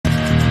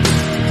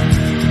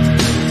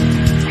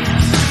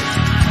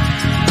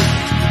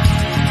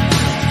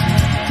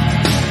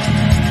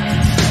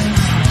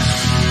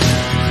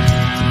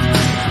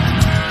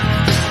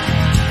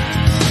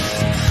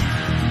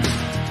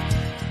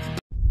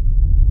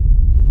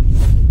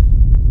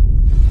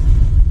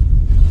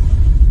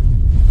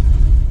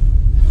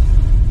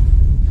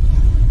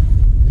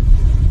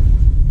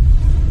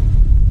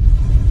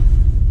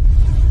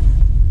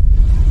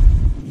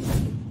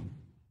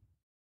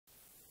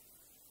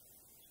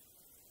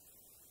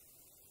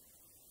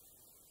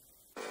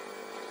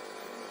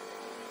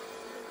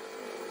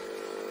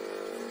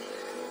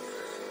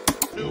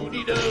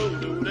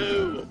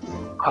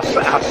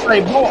I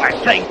say, boy,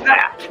 take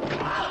that.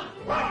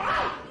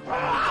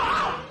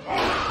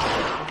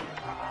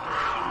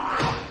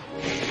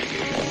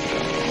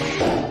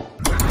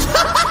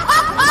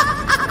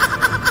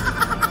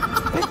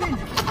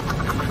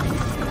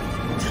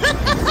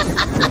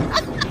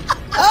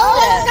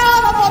 Oh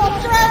God, I want a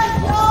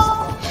dragon,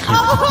 y'all! I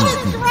want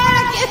a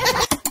dragon!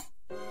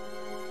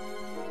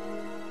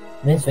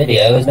 This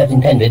video is not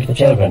intended for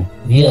children.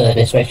 Viewer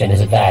discretion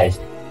is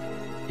advised.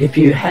 If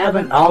you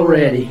haven't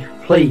already,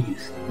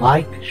 please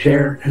like,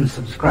 share, and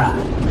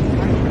subscribe.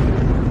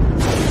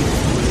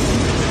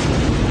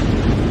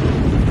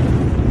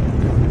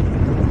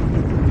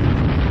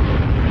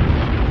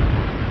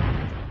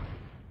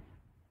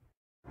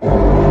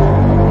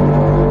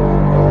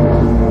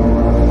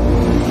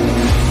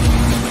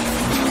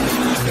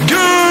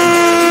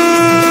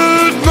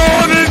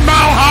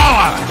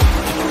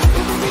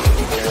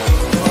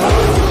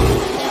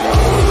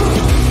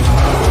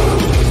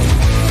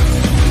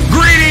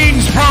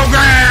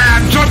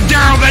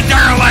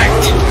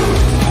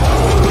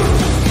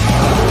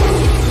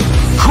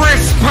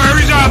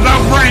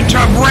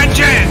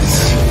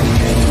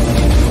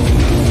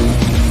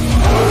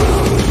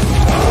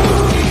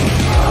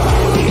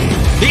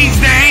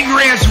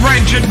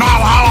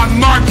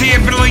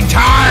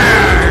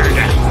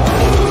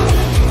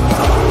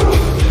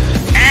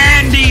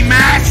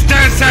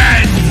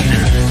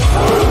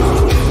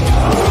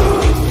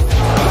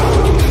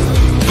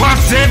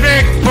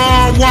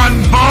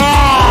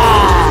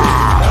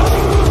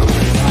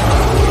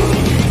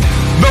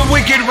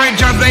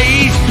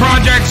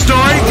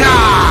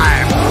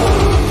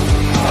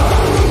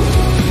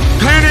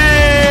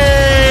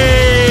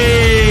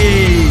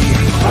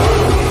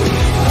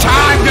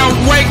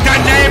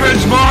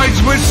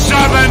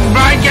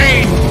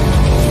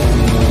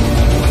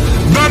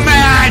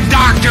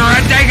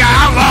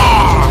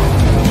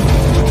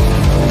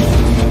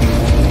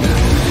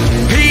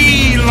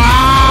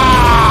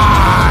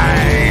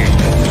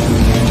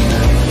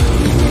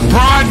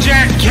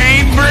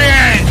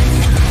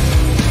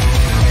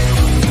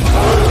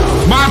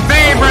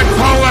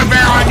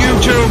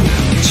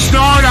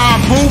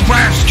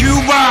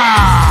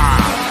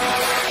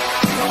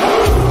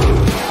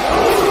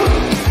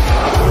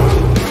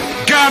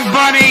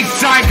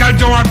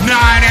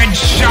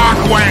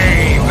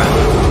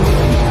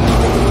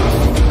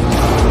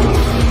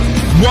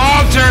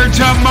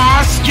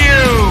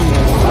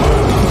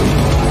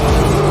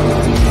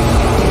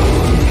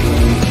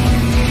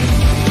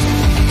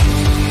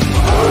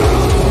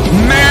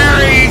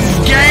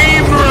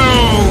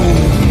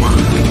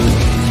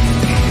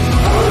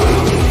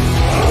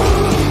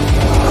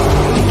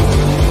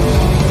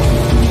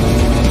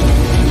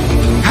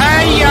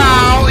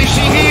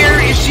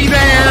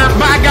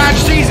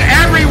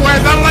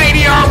 The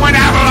Lady Arwyn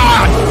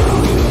Avalon!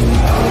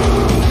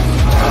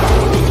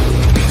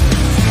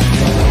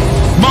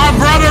 My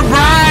brother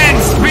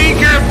Brian,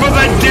 speaker for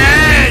the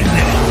dead!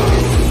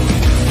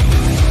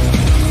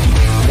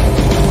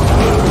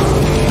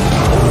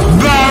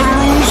 The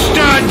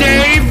Rooster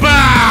Dave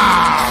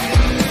Bob!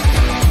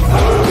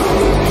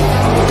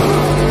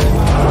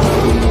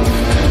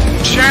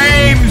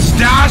 James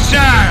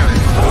Dasher!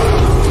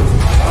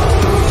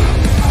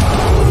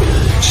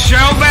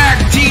 Shellback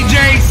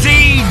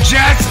TJC,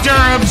 Jester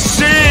of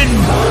Sin,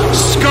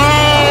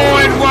 Skull,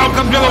 and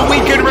welcome to the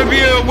Weekend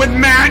Review with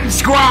Matt and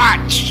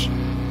Squatch.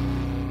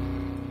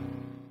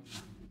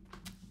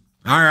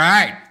 All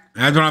right,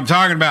 that's what I'm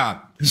talking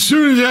about. As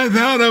soon as I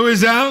thought I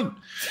was out,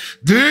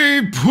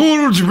 they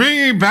pulled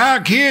me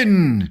back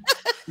in.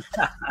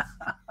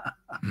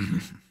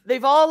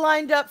 They've all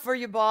lined up for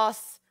you,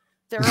 boss.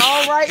 They're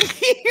all right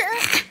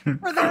here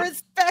for their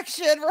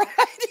inspection,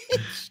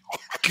 right?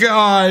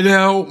 God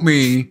help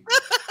me.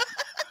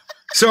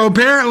 So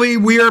apparently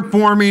we are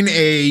forming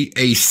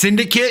a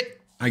syndicate.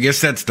 I guess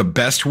that's the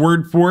best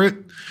word for it.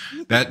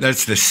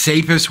 That's the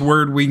safest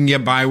word we can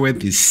get by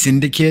with is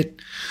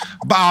syndicate.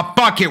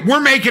 Fuck it.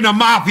 We're making a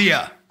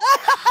mafia.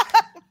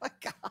 Oh my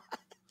God.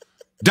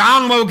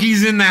 Don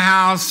Loki's in the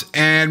house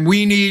and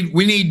we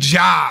need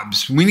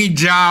jobs. We need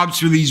jobs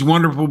for these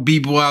wonderful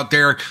people out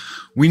there.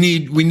 We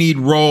need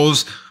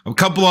roles. A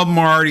couple of them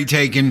are already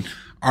taken.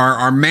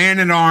 Our man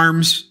at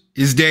arms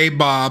is Dave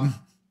Bob.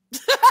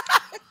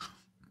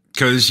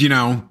 Because, you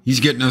know, he's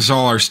getting us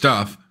all our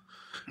stuff.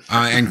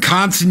 And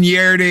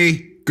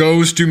consigliere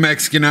goes to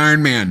Mexican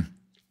Iron Man.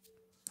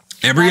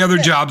 Every other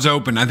job's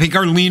open. I think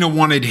Arlena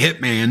wanted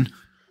Hitman.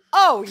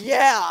 Oh,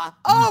 yeah.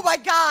 Oh, my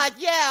God.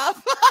 Yeah.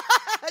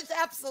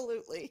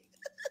 Absolutely.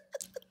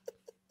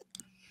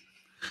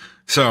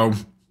 So,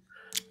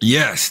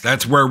 yes,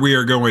 that's where we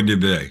are going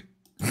today.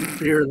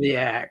 Fear the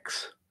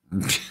axe.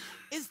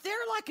 Is there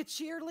like a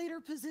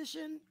cheerleader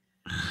position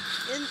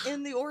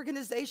in the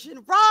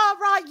organization? Rah,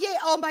 rah, yeah.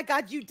 Oh, my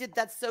God, you did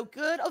that so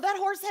good. Oh, that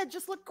horse head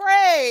just looked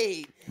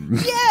great.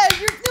 Yeah,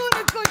 you're doing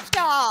a good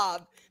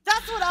job.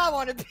 That's what I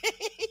want to be.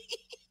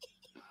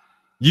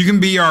 You can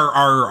be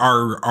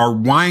our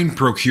wine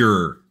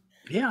procurer.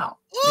 Yeah.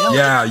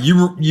 Yeah,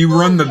 you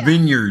run the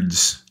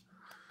vineyards.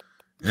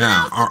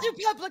 Yeah. I also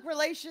do public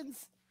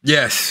relations.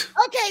 Yes.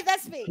 Okay,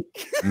 that's me.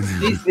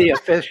 He's the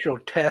official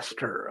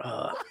tester,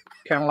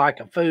 kind of like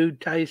a food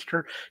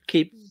taster.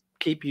 Keep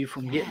you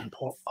from getting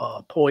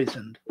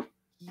poisoned.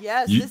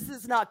 Yes, this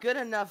is not good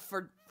enough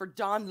for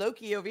Don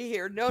Loki over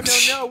here. No.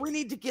 We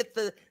need to get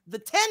the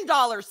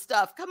 $10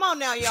 stuff. Come on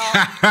now,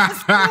 y'all.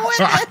 Let's go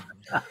with it.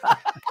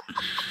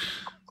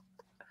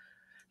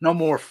 No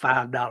more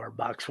 $5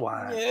 box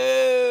wine.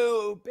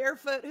 No,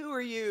 Barefoot. Who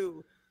are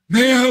you?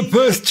 May our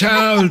first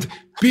child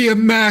be a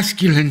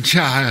masculine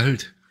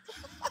child.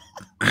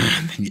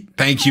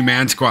 Thank you,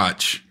 Man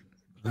Squatch.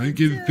 I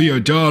give it for your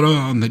daughter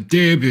on the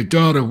day of your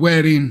daughter's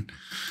wedding.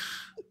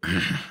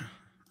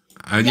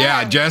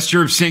 Yeah,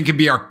 Gesture of Sin can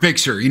be our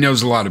fixer. He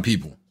knows a lot of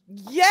people.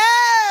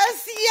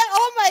 Yes. Yeah.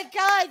 Oh my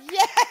God.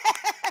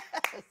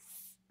 Yes.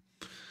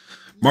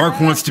 Mark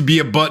wants to be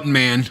a button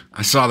man.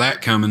 I saw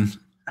that coming.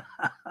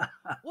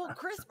 Well,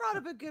 Chris brought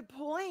up a good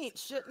point.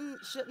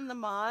 Shouldn't the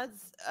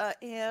mods,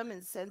 him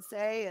and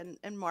Sensei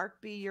and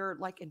Mark, be your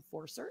like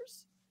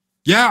enforcers?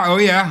 Yeah. Oh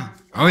yeah.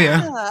 Oh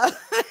yeah.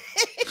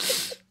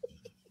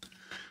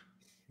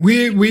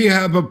 We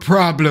have a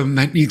problem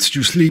that needs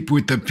to sleep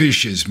with the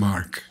fishes,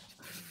 Mark.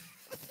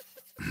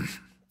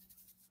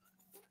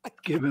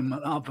 Give him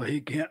an offer he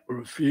can't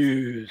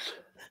refuse.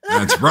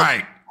 That's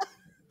right.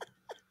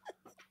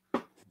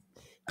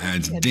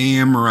 That's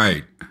damn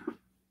right.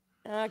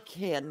 I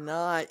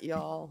cannot,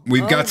 y'all.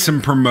 We've got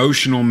some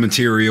promotional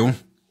material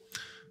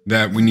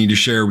that we need to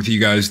share with you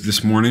guys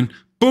this morning.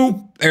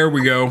 Boop. There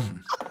we go.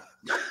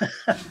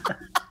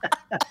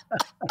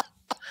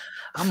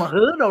 I'm a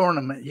hood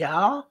ornament,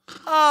 y'all.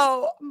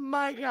 Oh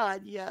my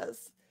God,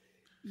 yes.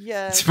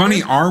 Yes. It's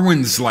funny,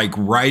 Arwyn's like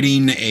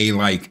riding a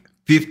like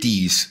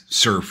 50s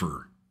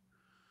surfer.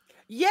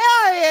 Yeah,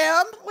 I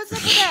am. What's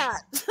up with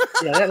that?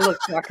 Yeah, that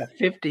looks like a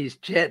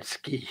 50s jet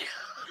ski.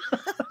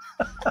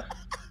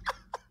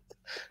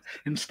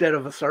 Instead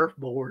of a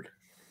surfboard.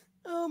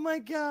 Oh my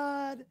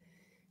God.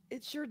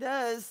 It sure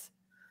does.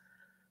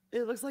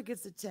 It looks like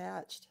it's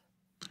attached.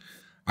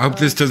 I hope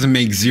this doesn't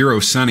make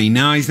Zero sunny.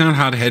 No, he's not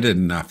hot-headed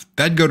enough.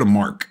 That'd go to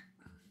Mark.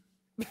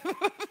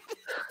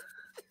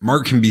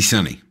 Mark can be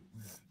sunny.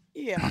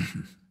 Yeah.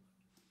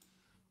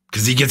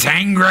 Because he gets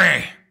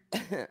angry.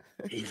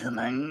 He's an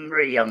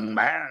angry young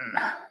man.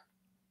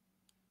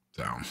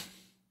 So,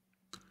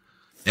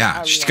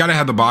 yeah, she's got to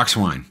have the box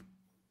wine.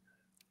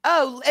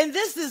 Oh, and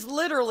this is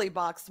literally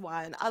box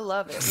wine. I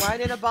love it.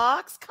 Wine in a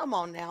box? Come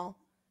on now.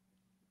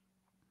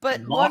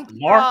 But one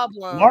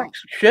problem. Mark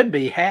should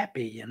be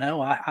happy, you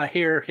know. I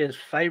hear his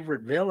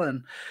favorite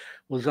villain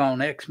was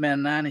on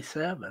X-Men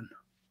 97.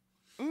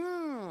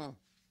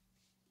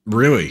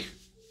 Really?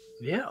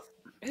 Yeah.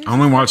 I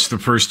only watched the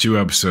first 2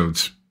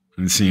 episodes.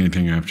 I didn't see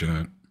anything after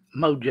that.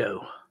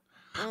 Mojo.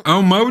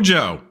 Oh,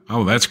 Mojo.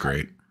 Oh, that's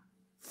great.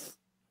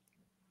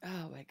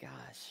 Oh my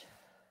gosh.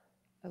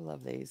 I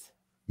love these.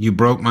 You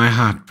broke my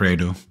heart,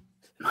 Fredo.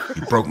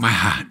 You broke my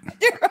heart.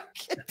 You're a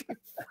kid,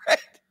 Fred.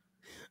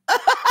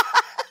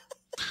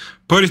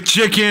 Put a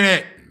chick in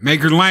it.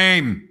 Make her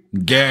lame.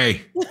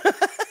 Gay.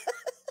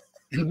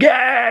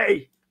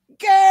 Gay.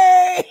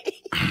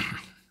 Gay.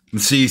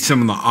 Let's see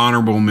some of the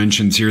honorable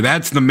mentions here.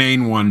 That's the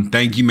main one.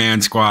 Thank you, Man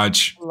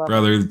Squatch.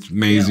 Brother, it's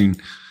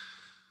amazing.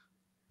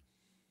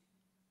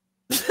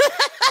 Yeah.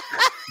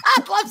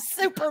 I love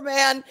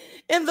Superman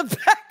in the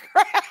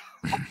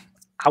background.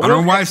 I don't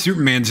know why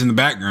Superman's in the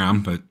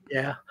background, but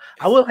yeah,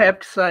 I will have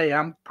to say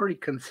I'm pretty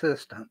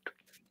consistent.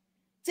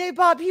 Dave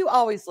Bob, you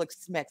always look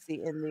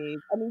smexy in these.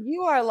 I mean,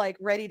 you are like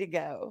ready to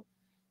go.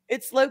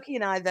 It's Loki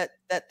and I that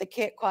they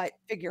can't quite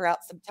figure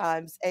out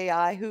sometimes.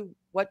 AI,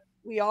 what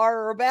we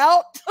are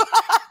about.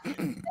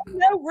 They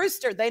know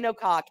Rooster, they know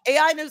cock.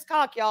 AI knows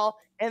cock, y'all,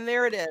 and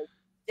there it is.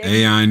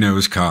 AI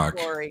knows cock.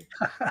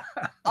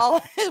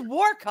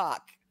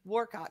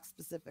 Warcock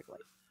specifically.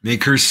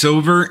 Make her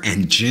silver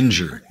and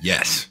ginger.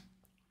 Yes.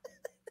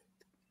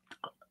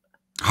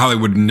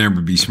 Hollywood would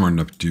never be smart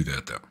enough to do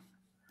that, though.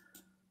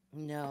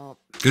 No.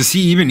 Because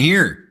see, even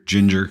here,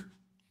 ginger.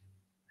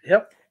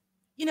 Yep.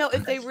 You know,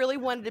 if they really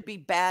wanted to be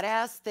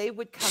badass, they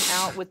would come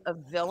out with a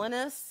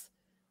villainous,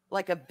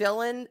 like a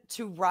villain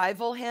to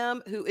rival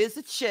him, who is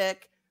a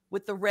chick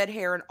with the red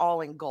hair and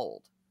all in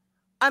gold.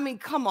 I mean,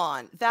 come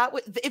on. That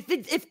would,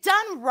 if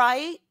done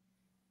right,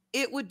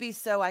 it would be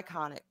so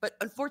iconic. But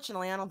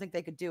unfortunately, I don't think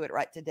they could do it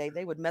right today.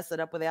 They would mess it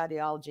up with the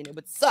ideology and it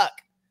would suck.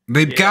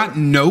 They've got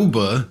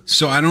Nova,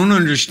 so I don't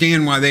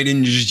understand why they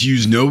didn't just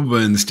use Nova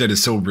instead of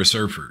Silver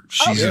Surfer.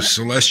 She's a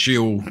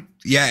celestial, and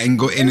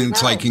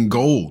it's like in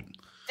gold.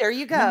 There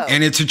you go.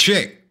 And it's a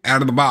chick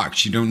out of the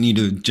box. You don't need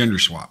a gender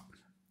swap.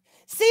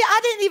 See, I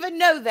didn't even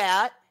know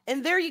that.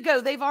 And there you go.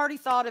 They've already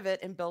thought of it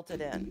and built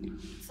it in.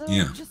 So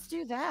just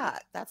do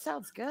that. That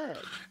sounds good.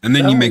 And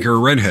then you make her a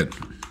redhead.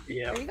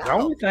 Yeah. The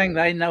only thing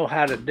they know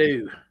how to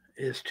do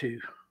is to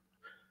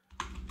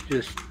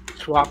just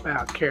swap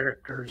out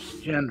characters,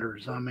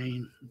 genders. I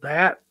mean,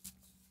 that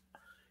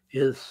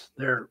is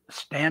their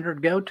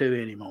standard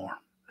go-to anymore,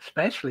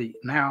 especially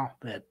now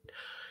that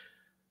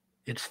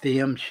it's the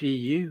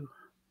MCU.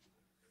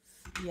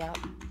 Yep.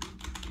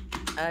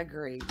 I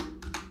agree.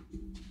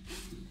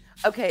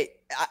 Okay,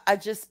 I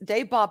just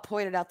Dave Bob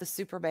pointed out the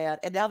Superman,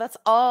 and now that's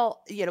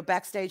all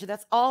backstage, and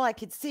that's all I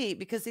could see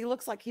because he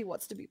looks like he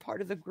wants to be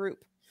part of the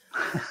group.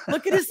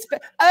 Look at his.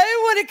 I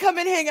want to come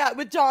and hang out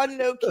with John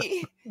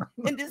Loki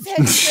and his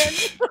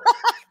henchmen.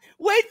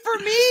 Wait for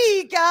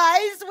me,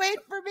 guys. Wait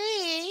for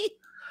me.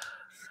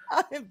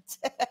 I'm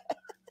dead.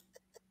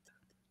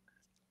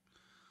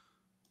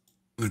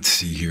 Let's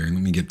see here. Let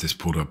me get this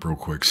pulled up real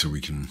quick so we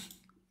can.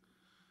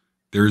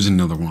 There's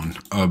another one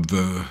of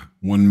the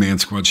one Man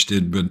Squatch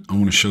did, but I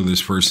want to show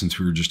this first since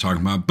we were just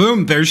talking about.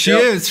 Boom, there she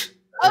is.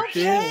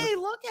 Okay,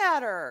 look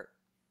at her.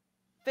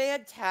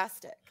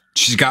 Fantastic.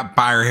 She's got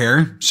fire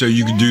hair, so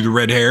you can do the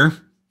red hair.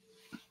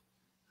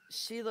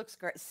 She looks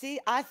great. See,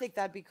 I think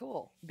that'd be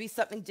cool. Be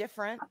something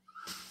different,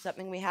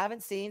 something we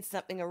haven't seen,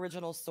 something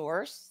original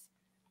source.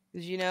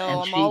 Because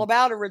I'm all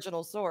about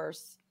original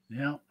source.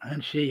 Yeah,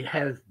 and she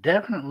has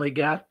definitely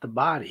got the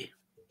body.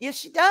 Yes,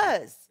 she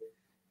does.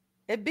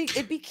 It'd be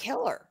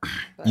killer.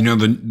 But.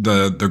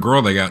 The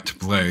girl they got to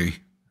play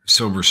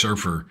Silver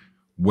Surfer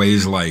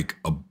weighs like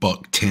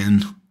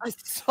 $110. I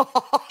saw.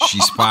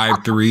 She's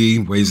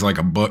 5'3", weighs like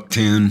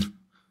 $110.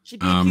 She'd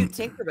be a cute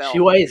Tinkerbell. She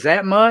weighs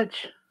that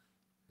much?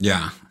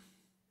 Yeah.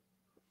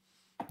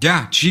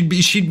 Yeah, she'd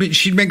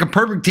make a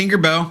perfect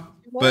Tinkerbell,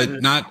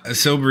 but not a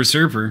Silver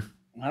Surfer.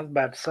 I was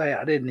about to say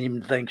I didn't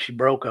even think she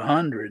broke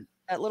 100.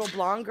 That little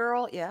blonde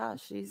girl, yeah,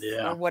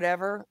 or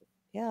whatever.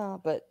 Yeah,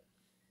 but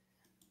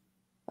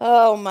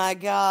oh my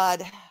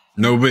God.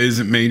 Nova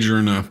isn't major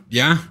enough.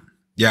 Yeah.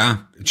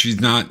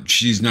 She's not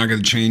going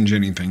to change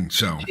anything.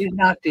 So she's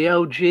not the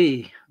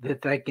OG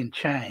that they can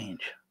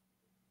change.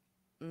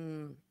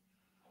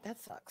 That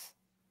sucks.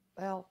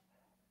 Well,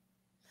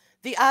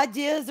 the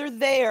ideas are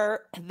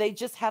there. They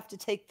just have to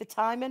take the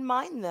time and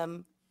mine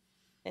them.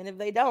 And if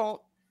they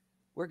don't,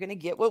 we're going to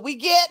get what we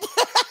get.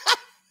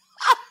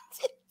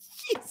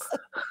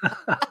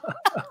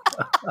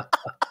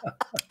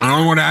 I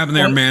don't know what happened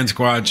there, Man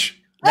Squatch.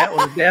 That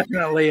was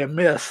definitely a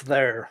miss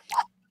there.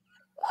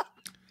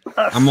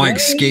 I'm like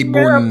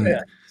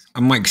skateboarding.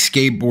 I'm like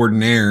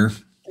skateboarding air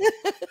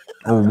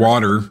or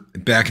water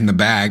back in the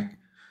back.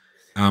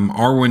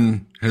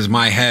 Arwyn has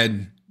my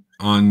head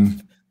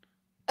on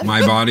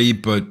my body,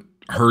 but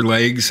her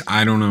legs,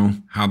 I don't know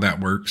how that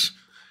works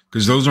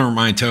because those aren't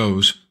my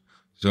toes.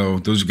 So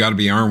those got to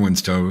be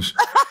Arwyn's toes.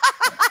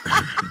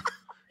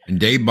 And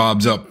Dave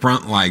Bob's up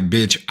front like,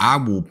 bitch, I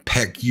will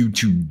peck you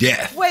to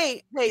death.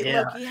 Wait, Loki,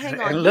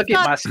 hang on. And look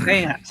at my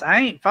stance. I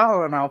ain't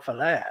falling off of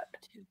that.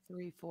 2,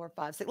 3, 4,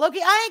 5, 6. Loki,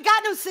 I ain't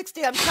got no 6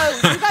 damn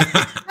toes. You got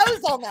 6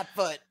 toes on that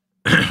foot.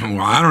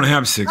 Well, I don't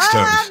have 6 toes.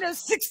 I have no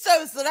 6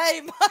 toes. That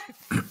ain't my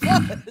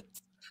foot.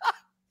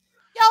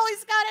 Y'all,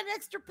 he's got an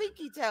extra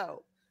pinky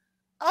toe.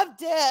 I'm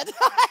dead.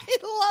 I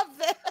love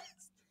this.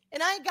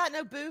 And I ain't got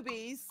no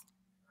boobies.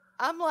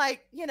 I'm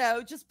like,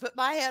 just put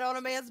my head on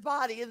a man's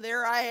body and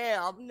there I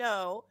am.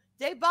 No.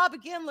 Dave Bob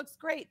again looks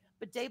great,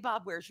 but Dave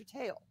Bob, where's your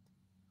tail?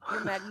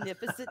 Your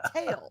magnificent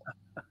tail.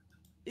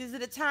 Is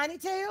it a tiny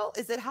tail?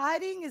 Is it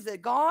hiding? Is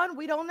it gone?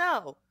 We don't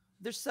know.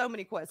 There's so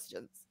many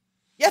questions.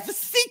 Yeah, the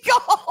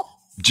seagulls.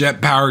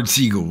 Jet-powered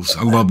seagulls.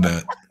 I love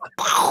that.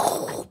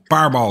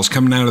 Fireballs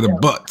coming out of their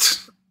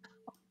butts.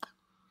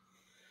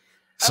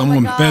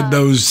 Someone fed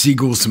those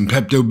seagulls some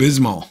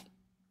Pepto-Bismol.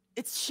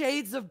 It's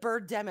shades of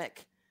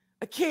Birdemic.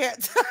 I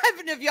can't.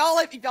 Have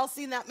y'all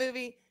seen that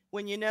movie?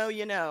 When you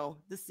know,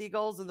 the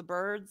seagulls and the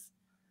birds.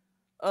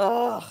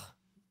 Ugh,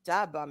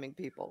 dive bombing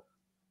people.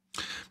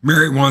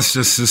 Mary wants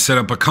us to set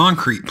up a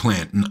concrete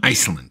plant in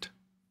Iceland.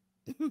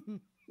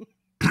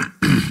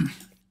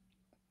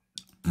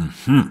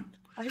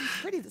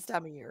 It's pretty this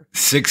time of year.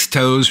 6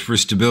 toes for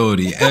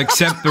stability,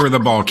 except for the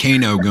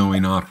volcano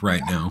going off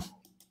right now.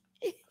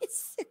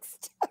 6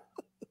 toes.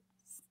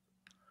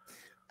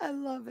 I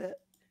love it.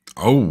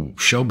 Oh,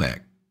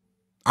 Shellback.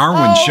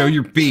 Arwyn, show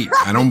your feet.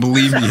 I don't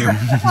believe you.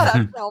 Shut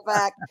up,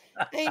 Shellback.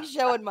 I ain't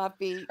showing my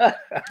feet.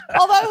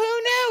 Although, who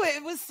knew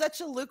it was such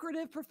a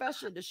lucrative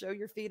profession to show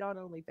your feet on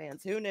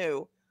OnlyFans? Who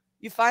knew?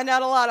 You find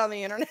out a lot on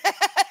the internet.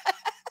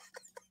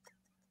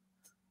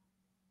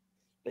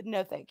 But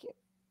no, thank you.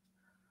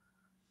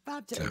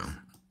 5 toes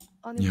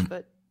on each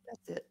foot.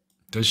 That's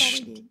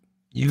it.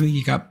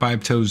 You got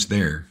 5 toes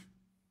there.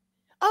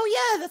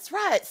 Oh, yeah, that's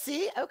right.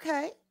 See?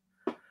 Okay.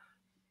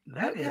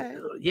 But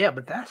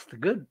that's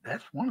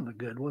one of the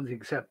good ones,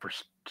 except for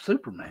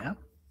Superman.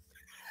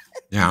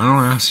 Yeah, I don't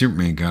know how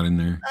Superman got in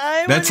there.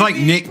 That's like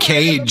Nick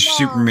Cage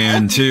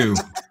Superman too.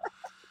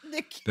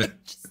 Nick Cage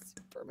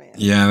Superman.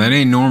 Yeah, that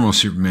ain't normal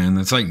Superman.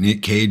 That's like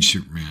Nick Cage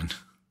Superman.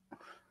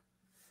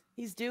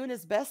 He's doing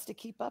his best to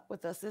keep up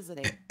with us,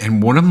 isn't he?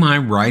 And what am I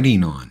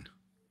riding on?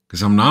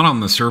 Because I'm not on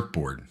the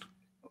surfboard.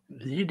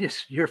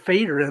 Your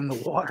feet are in the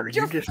water.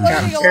 You're just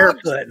kind of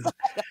barefoot.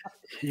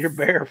 You're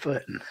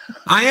barefooting.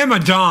 I am a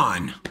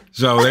Don.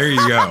 So there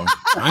you go.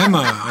 I'm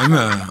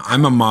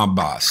a mob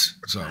boss.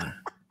 So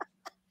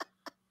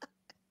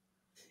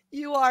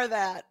you are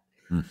that.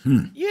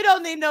 Mm-hmm. You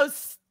don't need no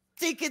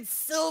stinking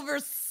silver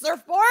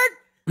surfboard.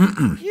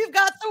 You've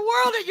got the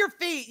world at your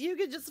feet. You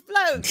can just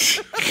float.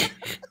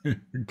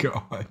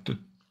 God.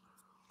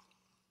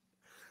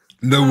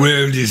 The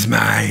world is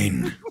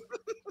mine.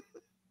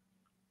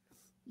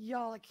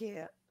 Y'all, I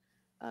can't.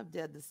 I'm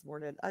dead this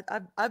morning.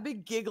 I've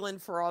been giggling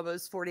for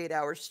almost 48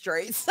 hours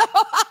straight. So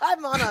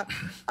I'm on a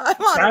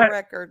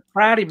record.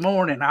 Friday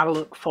morning, I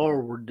look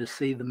forward to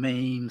see the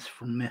memes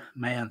from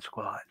Man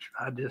Squatch.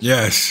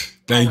 Yes,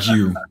 thank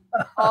you.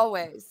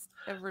 Always,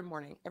 every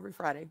morning, every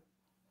Friday.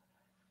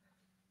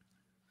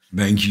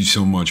 Thank you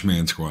so much,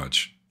 Man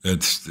Squatch.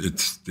 It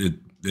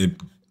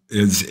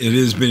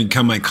has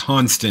become a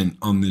constant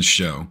on this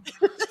show.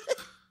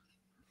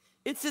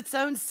 It's its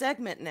own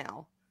segment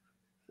now.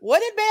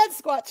 What did Man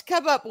Squatch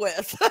come up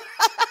with?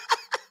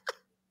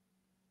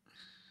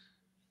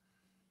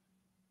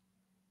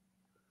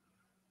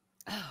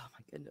 Oh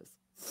my goodness.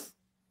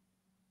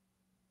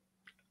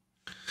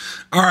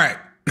 All right.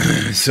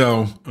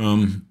 So,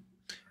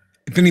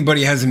 if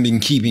anybody hasn't been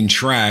keeping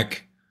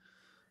track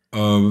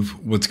of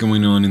what's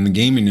going on in the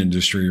gaming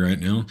industry right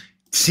now,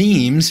 it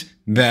seems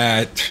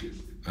that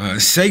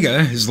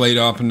Sega has laid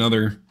off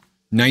another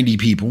 90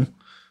 people.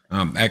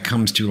 That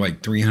comes to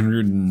like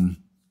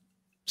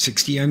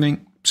 360, I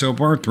think, so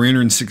far.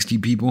 360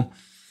 people.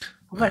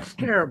 Well, that's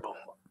terrible.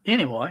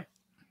 Anyway,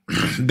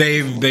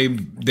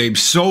 they've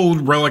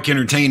sold Relic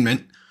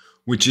Entertainment,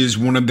 which is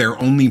one of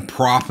their only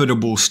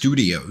profitable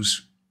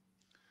studios,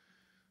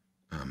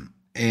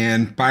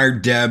 and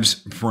fired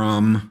devs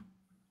from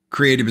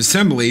Creative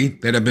Assembly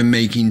that have been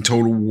making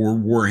Total War,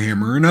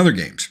 Warhammer, and other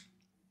games.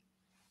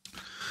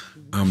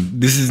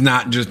 This is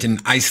not just an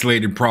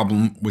isolated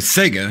problem with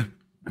Sega.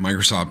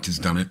 Microsoft has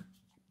done it.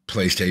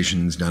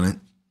 PlayStation's done it.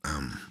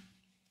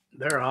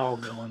 they're all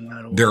going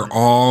that way. They're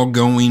all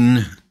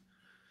going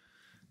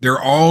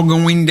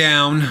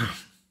down.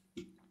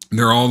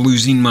 They're all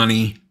losing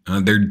money.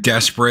 They're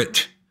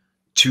desperate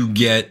to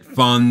get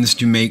funds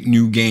to make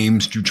new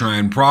games to try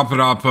and profit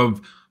off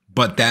of,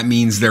 but that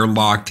means they're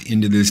locked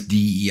into this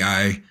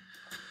DEI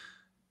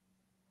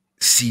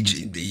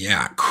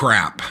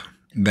crap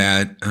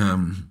that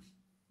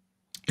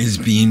is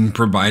being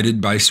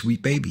provided by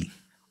Sweet Baby.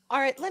 All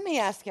right, let me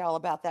ask y'all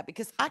about that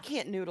because I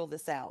can't noodle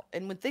this out.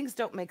 And when things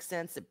don't make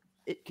sense,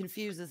 it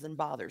confuses and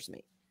bothers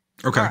me.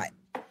 Okay. All right.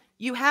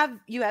 You have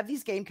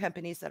these game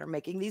companies that are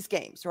making these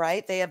games,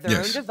 right? They have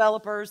their own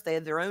developers. They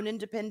have their own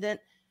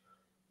independent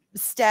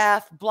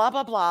staff, blah,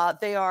 blah, blah.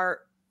 They are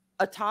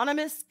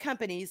autonomous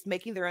companies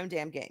making their own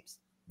damn games.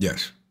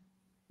 Yes.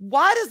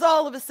 Why does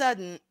all of a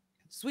sudden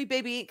Sweet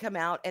Baby Inc. come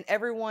out and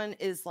everyone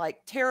is like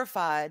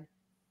terrified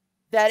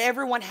that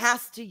everyone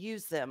has to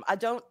use them? I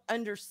don't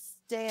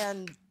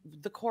understand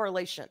the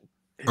correlation.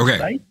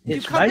 Okay.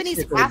 Do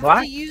companies have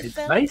to use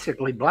them? It's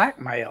basically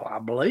blackmail, I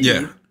believe.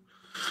 Yeah.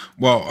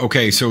 Well,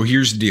 okay, so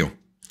here's the deal.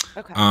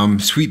 Okay.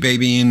 Sweet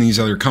Baby and these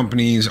other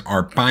companies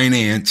are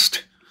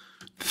financed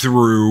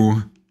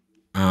through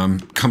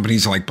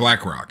companies like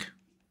BlackRock.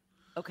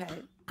 Okay.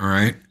 All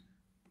right.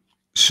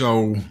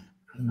 So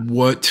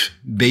what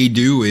they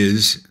do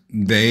is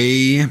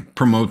they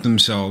promote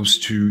themselves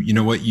to, you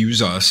know what,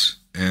 use us,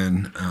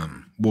 and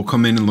we'll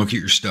come in and look at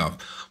your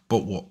stuff,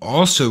 but we'll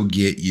also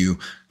get you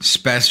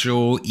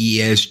special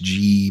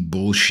ESG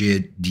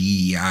bullshit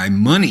DEI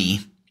money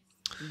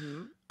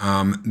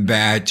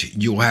that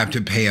you'll have to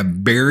pay a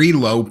very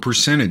low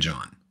percentage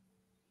on.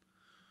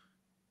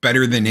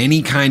 Better than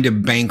any kind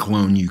of bank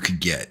loan you could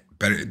get.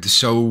 Better.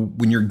 So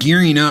when you're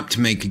gearing up to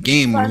make a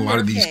game with a lot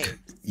of these, to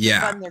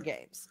fund their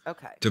games.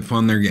 Okay. To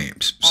fund their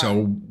games.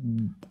 So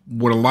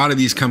what a lot of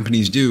these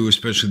companies do,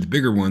 especially the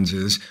bigger ones,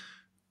 is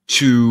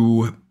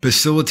to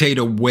facilitate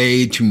a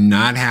way to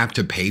not have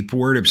to pay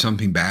for it if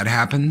something bad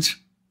happens.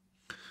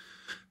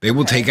 They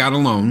will take out a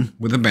loan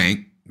with a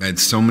bank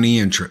that's so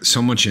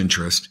much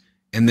interest,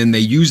 and then they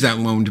use that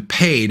loan to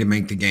pay to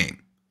make the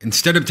game.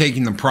 Instead of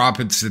taking the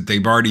profits that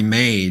they've already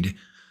made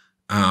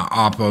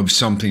off of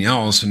something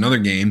else, another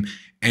game,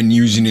 and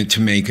using it to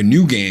make a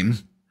new game,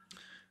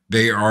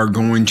 they are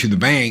going to the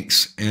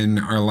banks and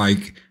are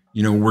like,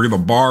 you know, we're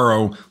going to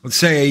borrow. Let's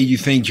say you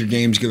think your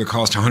game's going to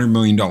cost $100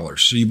 million.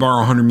 So you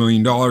borrow $100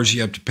 million,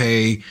 you have to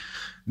pay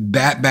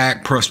that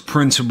back plus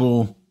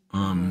principal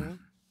and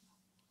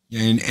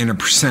a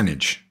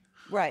percentage.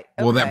 Right.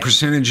 Okay. Well, that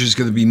percentage is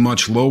going to be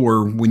much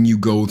lower when you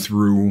go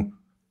through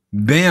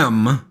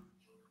them,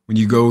 when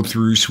you go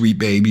through Sweet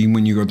Baby,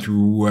 when you go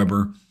through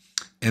whoever,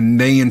 and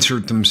they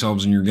insert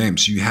themselves in your game.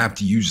 So you have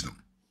to use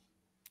them.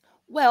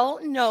 Well,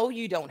 no,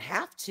 you don't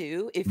have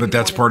to. But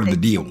that's part of the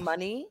deal.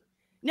 Money.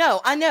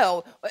 No, I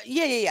know.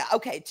 Yeah.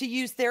 Okay. To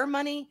use their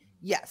money.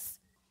 Yes.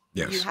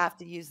 You have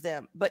to use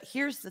them. But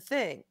here's the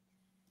thing.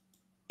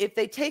 If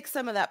they take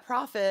some of that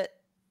profit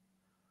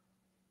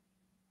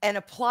and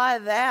apply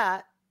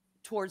that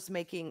towards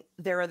making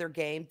their other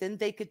game, then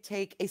they could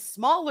take a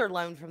smaller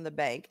loan from the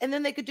bank and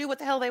then they could do what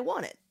the hell they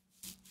wanted.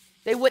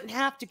 They wouldn't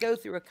have to go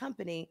through a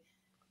company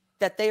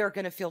that they are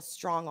going to feel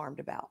strong-armed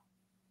about.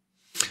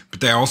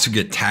 But they also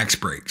get tax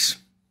breaks.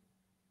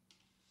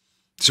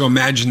 So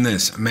imagine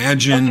this.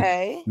 Imagine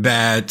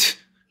that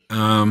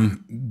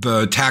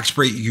the tax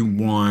break you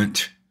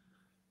want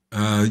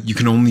You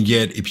can only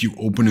get if you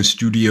open a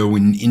studio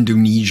in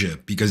Indonesia,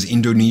 because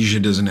Indonesia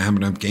doesn't have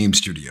enough game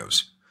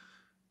studios.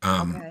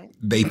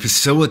 They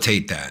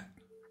facilitate that.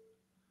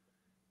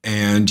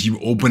 And you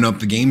open up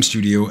the game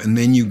studio and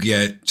then you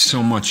get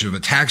so much of a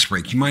tax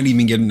break. You might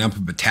even get enough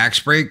of a tax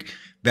break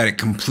that it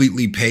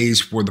completely pays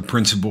for the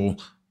principal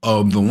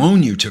of the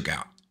loan you took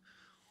out.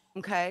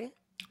 Okay.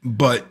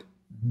 But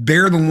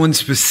they're the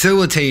ones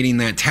facilitating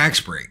that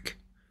tax break.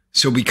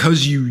 So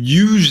because you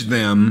use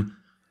them,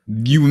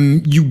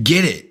 you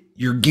get it.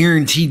 You're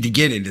guaranteed to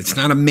get it. It's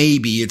not a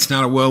maybe. It's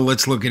not a, well,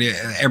 let's look at it,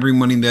 every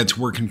money that's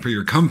working for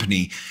your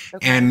company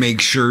and make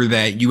sure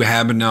that you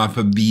have enough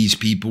of these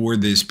people or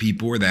this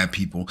people or that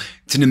people.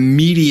 It's an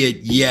immediate,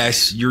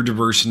 yes, you're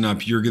diverse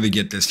enough. You're going to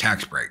get this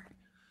tax break.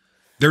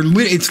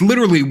 It's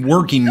literally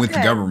working with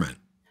the government.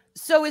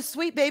 So is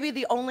Sweet Baby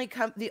the only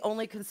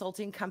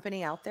consulting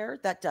company out there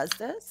that does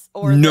this?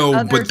 Or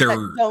no, but they're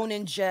that don't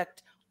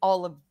inject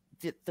all of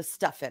the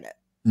stuff in it?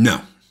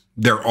 No.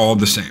 They're all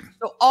the same.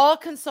 So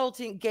all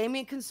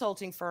gaming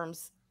consulting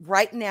firms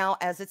right now,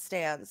 as it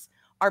stands,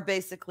 are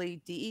basically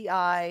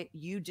DEI.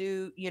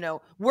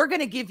 We're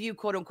going to give you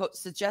quote unquote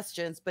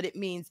suggestions, but it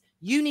means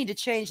you need to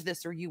change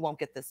this or you won't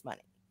get this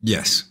money.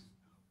 Yes.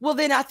 Well,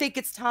 then I think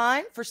it's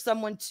time for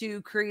someone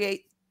to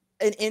create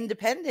an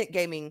independent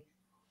gaming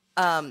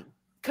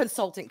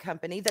consulting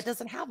company that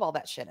doesn't have all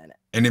that shit in it.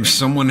 And if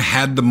someone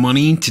had the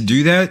money to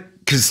do that,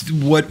 because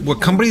what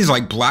companies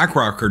like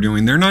BlackRock are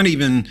doing, they're not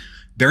even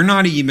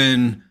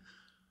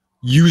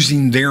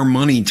using their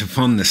money to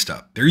fund this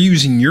stuff. They're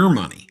using your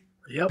money.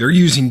 Yep. They're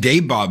using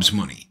Dave Bob's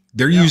money.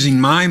 They're using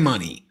my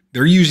money.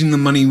 They're using the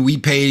money we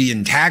pay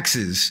in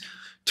taxes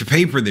to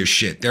pay for this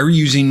shit. They're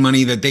using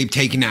money that they've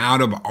taken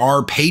out of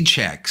our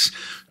paychecks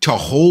to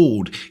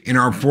hold in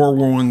our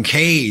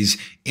 401ks,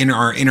 in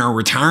our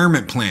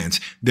retirement plans.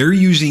 They're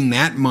using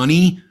that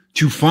money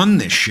to fund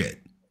this shit.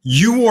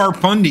 You are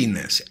funding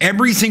this.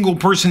 Every single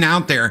person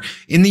out there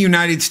in the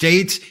United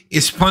States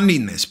is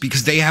funding this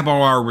because they have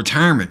all our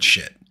retirement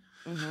shit.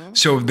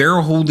 So if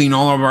they're holding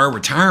all of our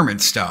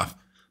retirement stuff,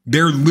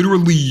 they're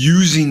literally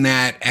using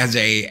that as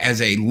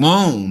a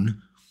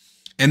loan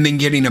and then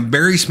getting a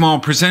very small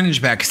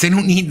percentage back because they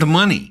don't need the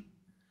money.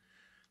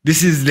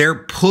 This is their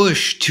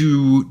push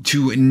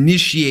to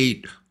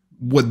initiate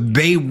what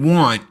they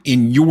want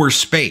in your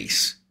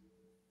space.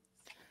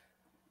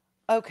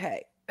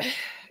 Okay.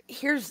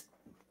 Here's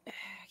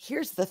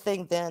the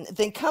thing then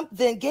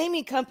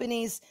gaming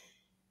companies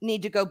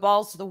need to go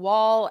balls to the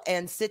wall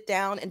and sit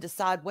down and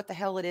decide what the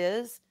hell it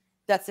is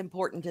that's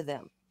important to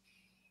them.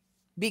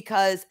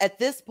 Because at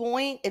this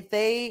point, if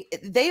they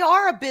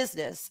are a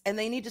business and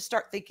they need to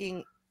start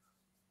thinking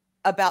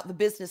about the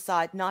business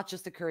side, not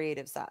just the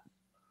creative side.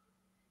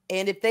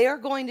 And if they are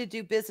going to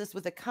do business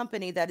with a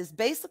company that is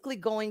basically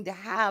going to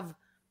have,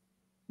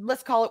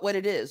 let's call it what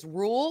it is,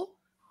 rule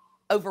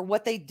over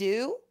what they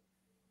do,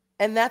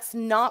 and that's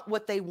not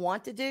what they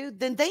want to do,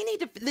 then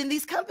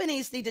these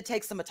companies need to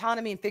take some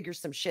autonomy and figure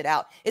some shit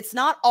out. It's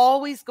not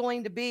always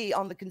going to be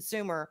on the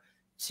consumer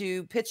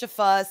to pitch a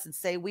fuss and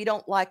say, we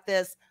don't like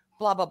this,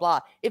 blah, blah, blah.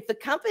 If the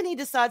company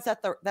decides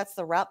that that's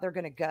the route they're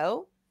going to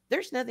go,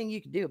 there's nothing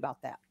you can do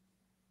about that.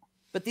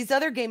 But these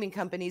other gaming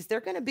companies,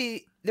 they're going to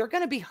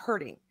be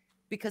hurting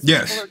because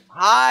people are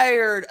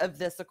tired of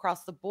this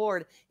across the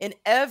board in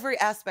every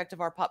aspect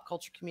of our pop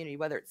culture community,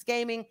 whether it's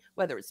gaming,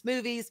 whether it's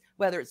movies,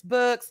 whether it's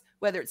books,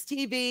 whether it's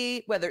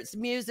TV, whether it's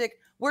music.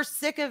 We're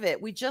sick of it.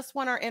 We just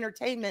want our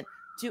entertainment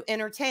to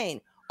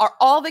entertain. Are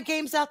all the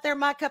games out there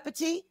my cup of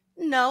tea?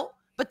 No,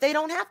 but they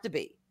don't have to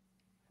be.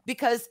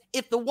 Because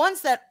if the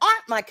ones that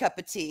aren't my cup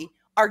of tea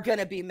are going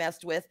to be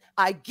messed with,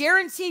 I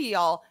guarantee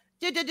y'all,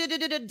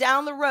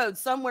 down the road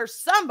somewhere,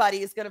 somebody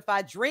is going to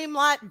find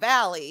Dreamlight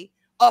Valley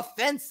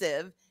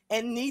offensive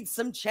and need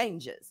some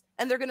changes.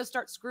 And they're going to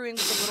start screwing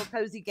with the little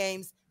cozy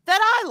games that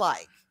I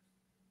like.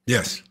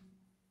 Yes.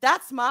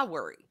 That's my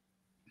worry.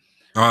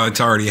 It's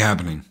already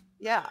happening.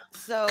 Yeah.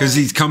 So because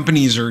these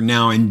companies are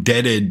now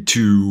indebted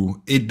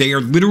to it. They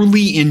are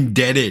literally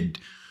indebted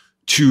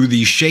to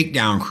the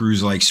shakedown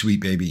crews like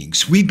Sweet Baby Inc.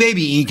 Sweet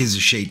Baby Inc. is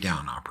a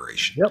shakedown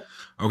operation. Yep.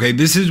 Okay.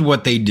 This is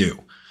what they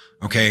do.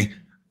 Okay.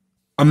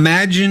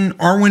 Imagine,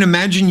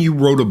 Arwyn, you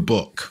wrote a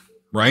book,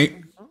 right?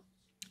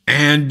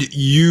 And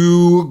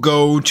you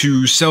go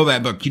to sell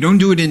that book. You don't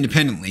do it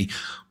independently,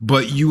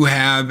 but you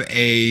have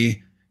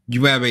a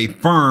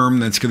firm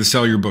that's going to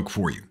sell your book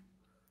for you.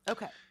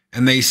 Okay.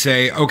 And they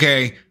say,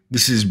 okay,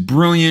 this is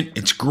brilliant.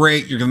 It's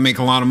great. You're going to make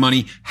a lot of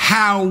money.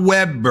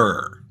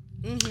 However,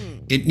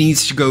 it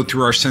needs to go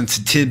through our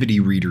sensitivity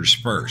readers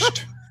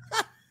first.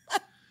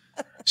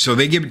 So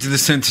they give it to the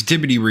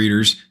sensitivity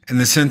readers, and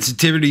the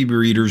sensitivity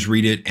readers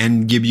read it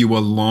and give you a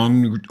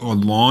long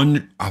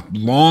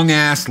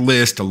ass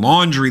list, a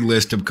laundry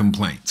list of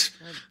complaints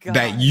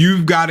that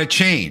you've got to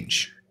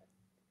change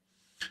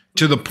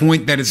to the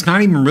point that it's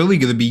not even really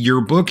going to be your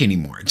book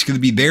anymore. It's going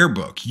to be their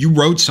book. You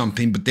wrote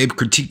something, but they've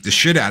critiqued the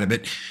shit out of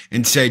it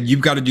and said,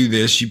 you've got to do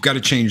this. You've got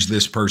to change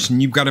this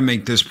person. You've got to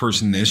make this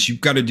person this.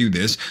 You've got to do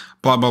this,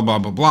 blah, blah, blah,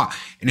 blah, blah.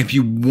 And if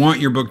you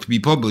want your book to be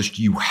published,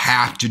 you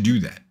have to do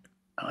that.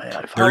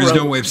 There is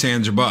no ifs,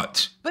 ands, or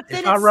buts. But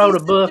then If I wrote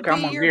a book,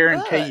 I'm going going to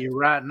guarantee you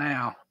right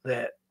now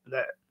that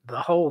the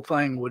whole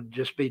thing would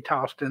just be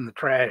tossed in the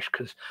trash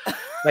because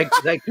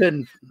they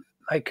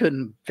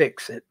couldn't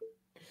fix it.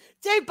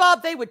 Dave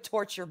Bob, they would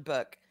torch your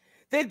book.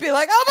 They'd be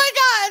like, "Oh my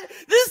God,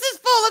 this is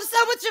full of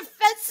so much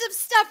offensive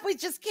stuff. We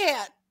just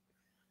can't."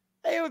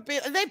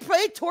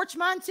 They'd torch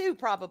mine too,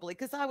 probably,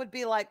 because I would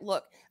be like,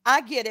 "Look,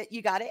 I get it.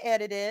 You got to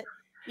edit it.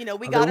 We got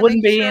to. There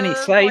wouldn't be any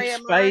safe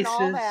spaces,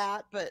 spaces.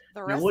 But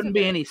There wouldn't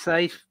be any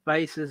safe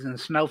spaces, and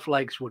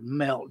snowflakes would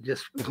melt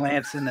just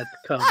glancing at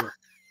the cover.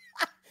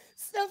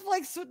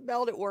 Snowflakes would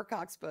melt at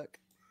Warcock's book.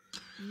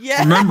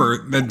 Yeah.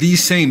 Remember that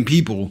these same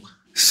people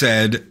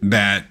said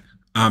that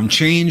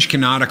change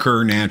cannot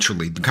occur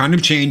naturally. The kind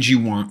of change you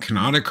want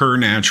cannot occur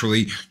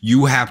naturally.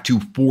 You have to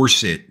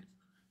force it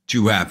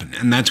to happen.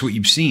 And that's what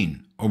you've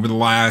seen over the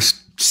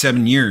last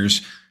 7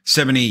 years,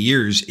 8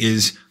 years,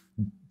 is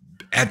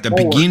at the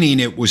beginning,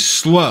 it was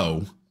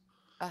slow.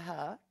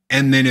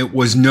 And then it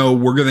was, no,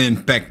 we're going to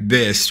infect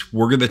this.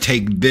 We're going to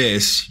take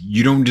this.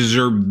 You don't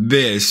deserve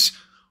this.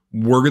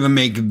 We're going to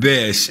make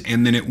this.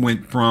 And then it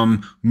went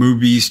from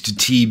movies to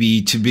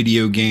TV to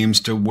video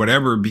games to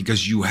whatever,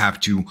 because you have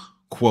to,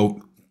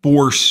 quote,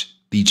 force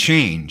the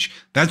change.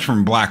 That's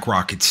from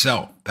BlackRock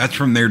itself. That's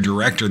from their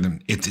director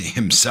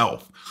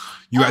himself.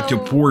 You have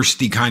to force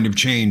the kind of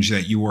change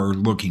that you are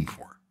looking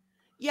for.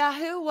 Yeah,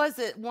 who was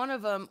it? One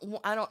of them,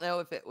 I don't know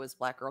if it was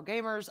Black Girl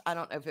Gamers. I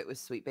don't know if it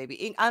was Sweet Baby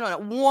Inc. I don't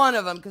know. One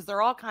of them, because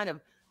they're all kind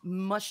of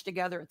mushed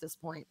together at this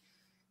point,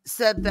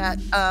 said that,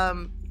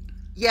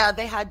 yeah,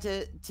 they had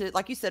to,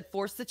 like you said,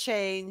 force the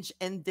change.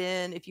 And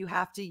then if you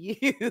have to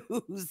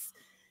use,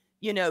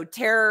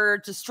 terror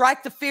to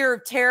strike the fear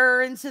of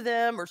terror into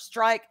them, or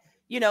strike,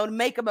 to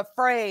make them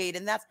afraid.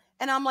 And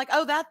I'm like,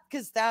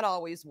 because that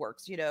always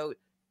works,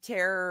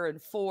 terror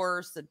and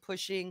force and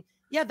pushing.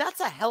 Yeah,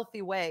 that's a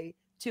healthy way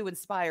to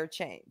inspire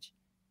change.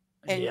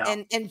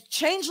 And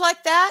change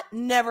like that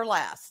never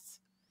lasts.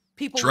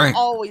 People will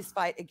always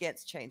fight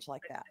against change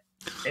like that.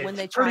 When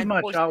they try pretty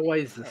much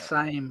always the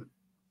same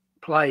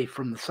play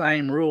from the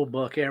same rule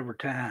book every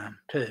time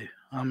too.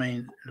 I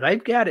mean,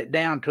 they've got it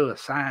down to a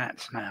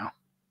science now.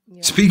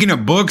 Yeah. Speaking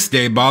of books,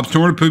 Dave Bob,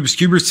 Snorted Poop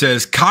Scuba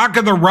says, "Cock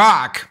of the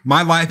Rock,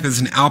 My Life as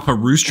an Alpha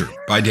Rooster"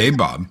 by Dave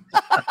Bob.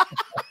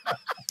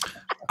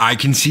 I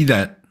can see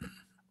that.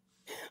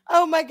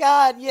 Oh my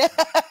God, yes.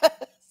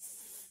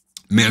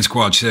 Man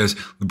Squatch says,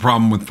 "The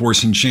problem with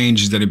forcing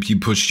change is that if you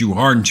push too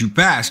hard and too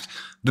fast,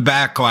 the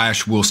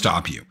backlash will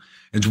stop you.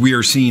 As we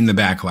are seeing, the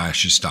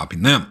backlash is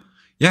stopping them."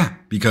 Yeah,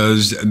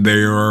 because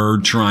they are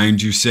trying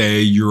to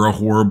say you're a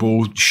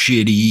horrible,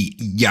 shitty,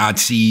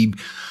 Yahtzee,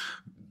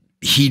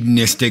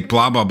 hedonistic,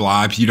 blah, blah,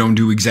 blah, if you don't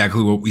do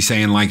exactly what we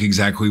say and like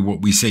exactly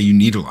what we say you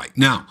need to like.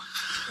 Now,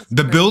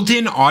 the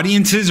built-in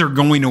audiences are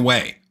going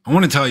away. I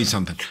want to tell you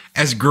something.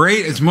 As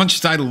much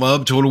as I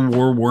love Total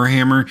War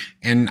Warhammer,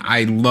 and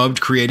I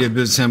loved Creative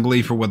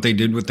Assembly for what they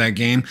did with that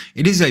game,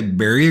 it is a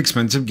very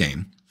expensive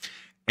game,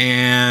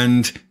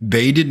 and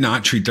they did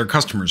not treat their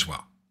customers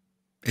well.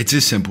 It's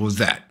as simple as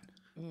that.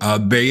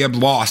 They have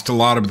lost a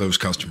lot of those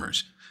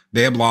customers.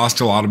 They have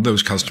lost a lot of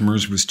those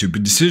customers with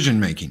stupid decision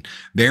making.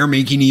 They are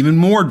making even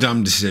more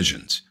dumb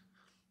decisions.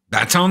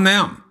 That's on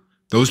them.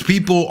 Those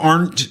people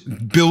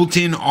aren't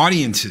built-in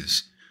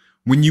audiences.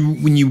 When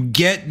you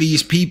get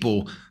these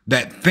people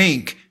that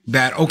think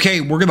that,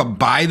 okay, we're going to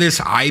buy this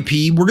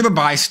IP, we're going to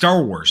buy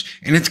Star Wars,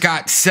 and it's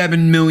got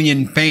 7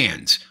 million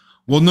fans.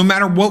 Well, no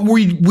matter what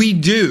we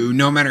do,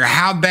 no matter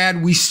how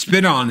bad we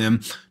spit on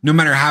them, no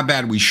matter how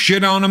bad we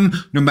shit on them,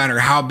 no matter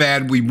how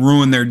bad we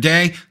ruin their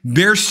day,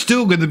 they're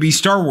still going to be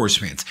Star Wars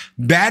fans.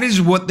 That is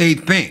what they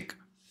think.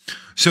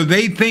 So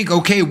they think,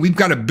 okay, we've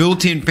got a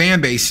built-in fan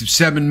base of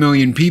 7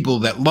 million people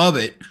that love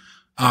it.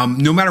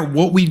 No matter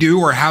what we do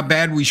or how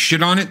bad we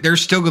shit on it, they're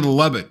still going to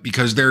love it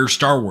because they're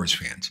Star Wars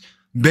fans.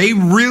 They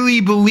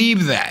really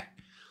believe that.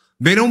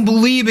 They don't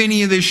believe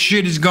any of this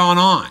shit has gone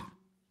on.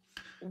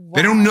 Wow.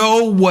 They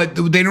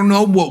don't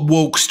know what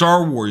woke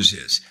Star Wars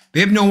is. They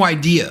have no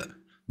idea.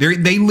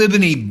 They live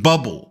in a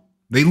bubble.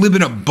 They live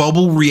in a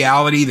bubble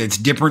reality that's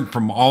different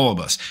from all of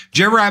us. Did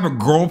you ever have a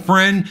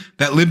girlfriend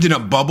that lived in a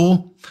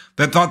bubble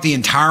that thought the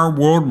entire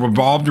world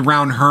revolved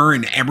around her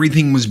and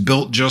everything was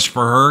built just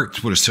for her?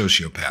 It's what a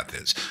sociopath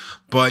is.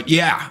 But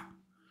yeah,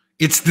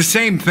 it's the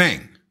same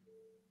thing.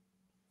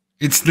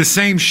 It's the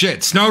same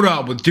shit.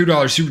 Snowdog with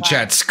 $2 super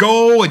chat.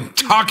 Skull and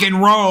tuck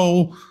and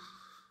roll.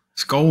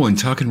 Skull and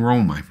tuck and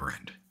roll, my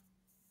friend.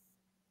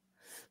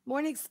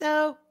 Morning,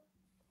 Snow.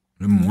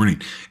 Good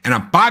morning. And a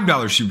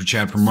 $5 super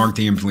chat from Mark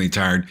the Infinitely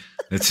Tired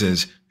that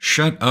says,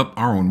 "Shut up,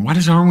 Arwyn." Why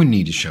does Arwyn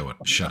need to shut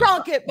up?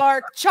 Chonk it,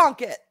 Mark.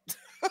 Chonk it.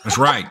 That's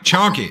right.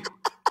 Chonk it,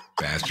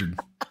 bastard.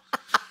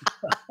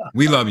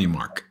 We love you,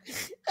 Mark.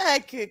 Hi,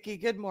 Cookie.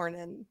 Good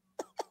morning.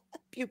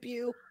 Pew,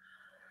 pew.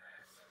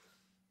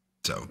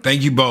 So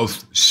thank you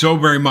both so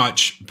very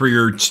much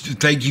for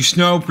thank you,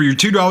 Snow, for your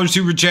 $2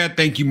 super chat.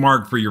 Thank you,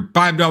 Mark, for your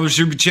 $5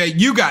 super chat.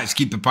 You guys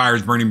keep the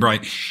fires burning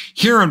bright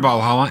here on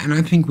Valhalla. And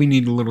I think we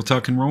need a little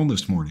tuck and roll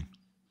this morning.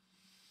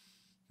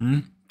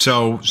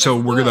 So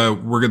we're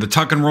gonna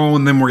tuck and roll,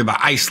 and then we're gonna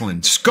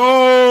Iceland.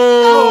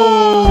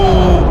 Skull.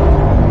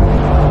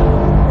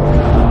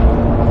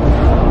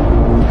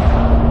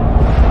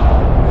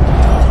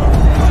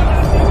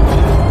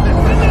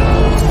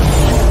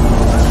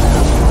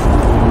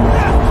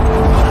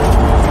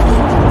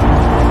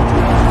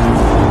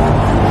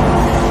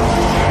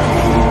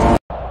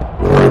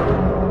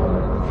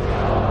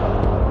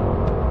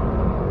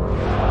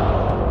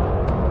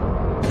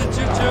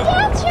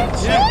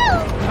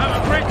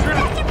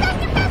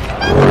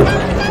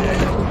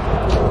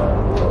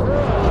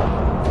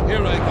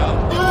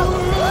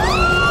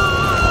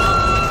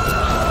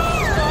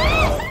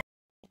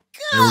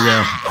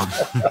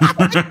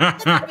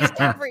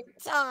 Every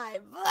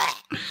time.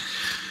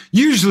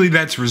 Usually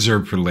that's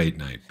reserved for late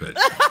night, but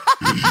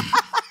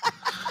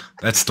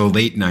that's the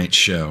late night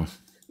show.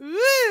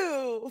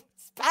 Woo!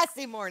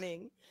 Spicy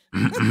morning.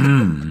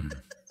 God.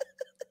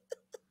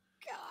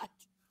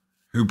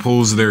 Who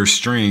pulls their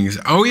strings?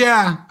 Oh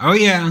yeah. Oh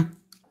yeah.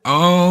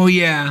 Oh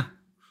yeah.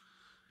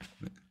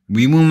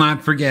 We will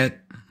not forget.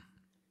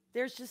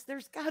 There's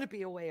got to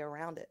be a way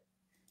around it.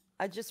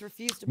 I just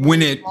refuse to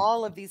believe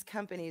all of these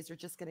companies are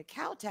just going to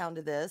kowtow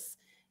to this.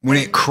 When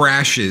it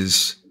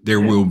crashes, there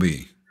will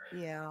be.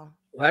 Yeah.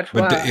 Well, that's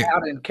why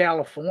out in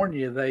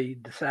California, they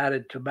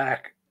decided to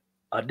back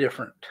a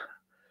different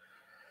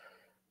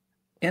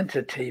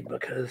entity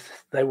because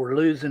they were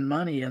losing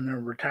money in their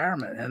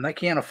retirement and they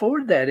can't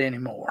afford that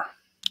anymore.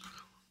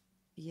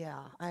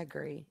 Yeah, I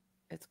agree.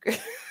 It's great.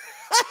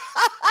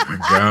 Oh my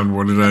God,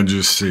 what did I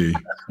just see?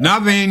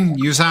 Nothing.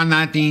 You saw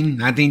nothing.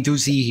 Nothing to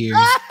see here.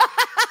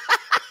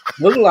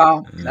 Move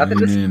along. Nothing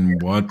to see.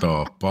 What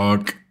the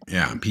fuck?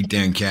 Yeah, Pete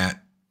Dan Cat.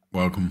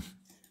 Welcome.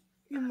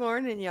 Good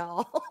morning,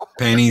 y'all.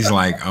 Penny's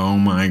like, oh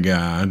my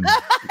God.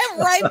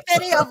 Right,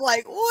 Penny. I'm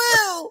like,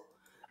 woo.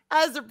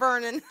 Eyes are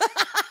burning.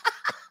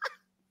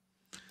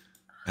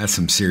 That's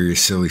some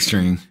serious silly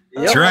string.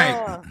 That's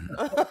right.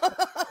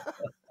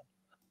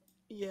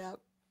 Yeah.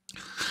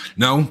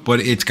 No, but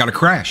it's got to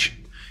crash.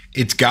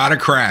 It's got to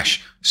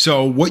crash.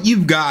 So what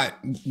you've got,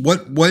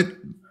 what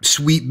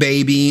Sweet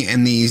Baby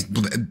and these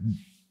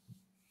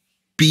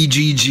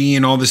BGG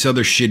and all this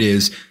other shit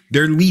is,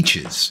 they're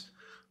leeches.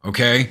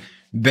 Okay.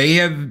 They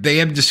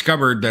have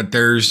discovered that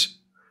there's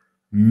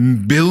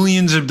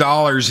billions of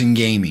dollars in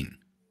gaming.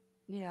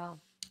 Yeah.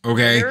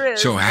 Okay.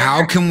 So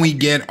how can we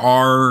get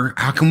our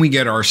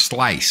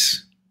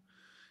slice?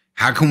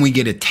 How can we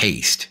get a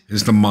taste?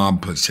 As the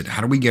mob puts it,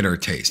 how do we get our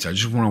taste? I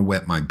just want to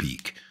wet my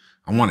beak.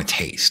 I want a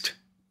taste.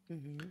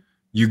 Mm-hmm.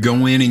 You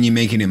go in and you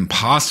make it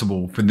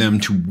impossible for them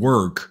to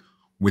work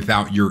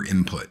without your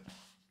input.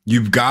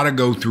 You've got to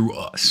go through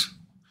us.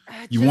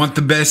 You want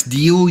the best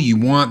deal. You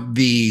want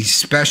the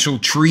special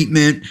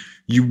treatment.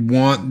 You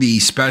want the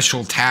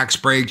special tax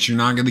breaks you're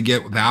not going to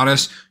get without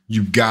us.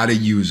 You've got to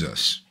use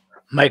us.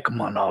 Make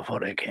them an offer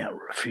they can't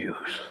refuse.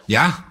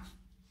 Yeah.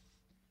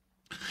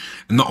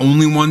 And the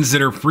only ones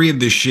that are free of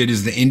this shit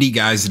is the indie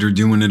guys that are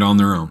doing it on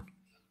their own.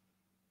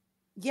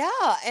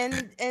 Yeah,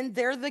 and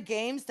they're the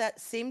games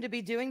that seem to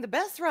be doing the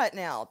best right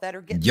now, that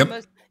are getting the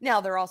most. Now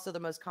they're also the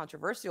most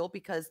controversial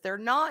because they're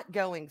not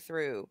going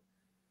through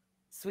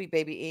Sweet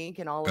Baby Inc.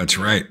 and all of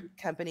the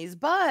companies,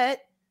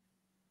 but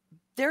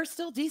they're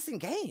still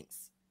decent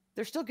games.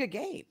 They're still good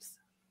games.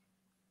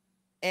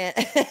 And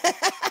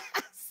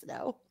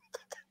Snow.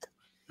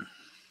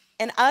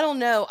 And I don't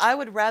know. I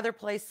would rather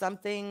play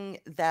something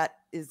that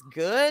is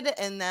good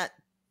and that,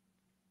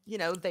 you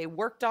know, they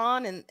worked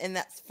on and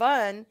that's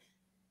fun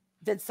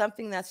than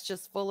something that's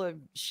just full of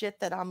shit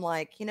that I'm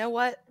like, you know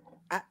what?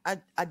 I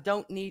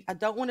don't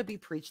want to be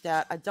preached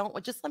at.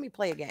 Just let me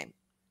play a game.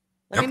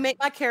 Let me make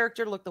my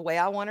character look the way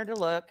I want her to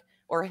look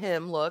or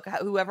him look,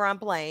 whoever I'm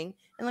playing,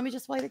 and let me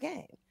just play the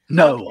game.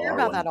 No,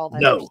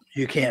 no,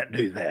 you can't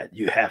do that.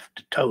 You have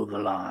to toe the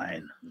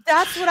line.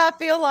 That's what I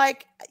feel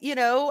like, you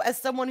know, as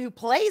someone who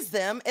plays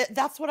them,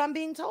 that's what I'm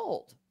being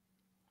told.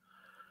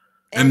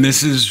 And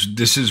this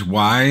is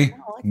why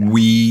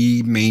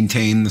we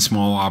maintain the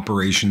small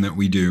operation that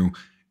we do,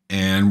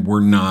 and we're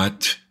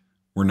not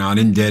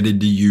indebted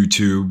to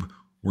YouTube.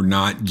 We're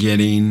not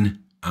getting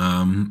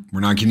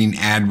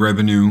ad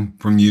revenue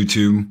from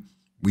YouTube.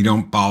 We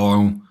don't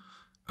follow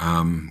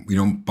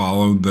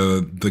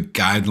the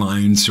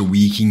guidelines so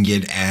we can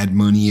get ad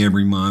money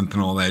every month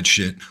and all that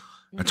shit.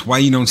 That's why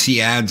you don't see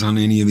ads on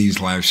any of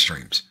these live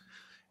streams,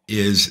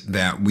 is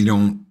that we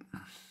don't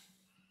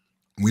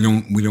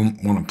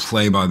want to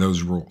play by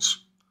those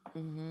rules.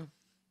 Mm-hmm.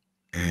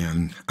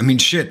 And I mean,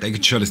 shit, they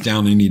could shut us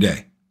down any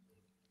day.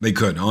 They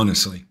could,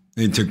 honestly.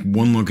 They took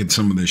one look at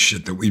some of this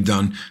shit that we've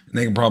done, and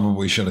they can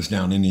probably shut us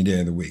down any day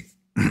of the week.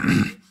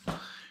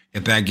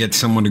 If that gets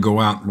someone to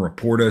go out and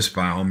report us,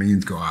 by all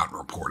means, go out and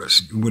report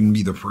us. You wouldn't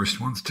be the first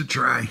ones to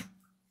try.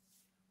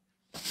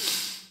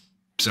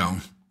 So,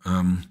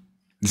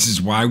 this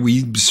is why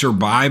we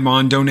survive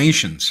on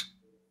donations.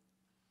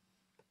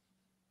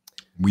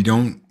 We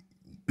don't,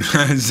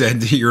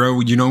 said Hero,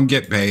 you don't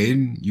get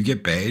paid. You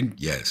get paid.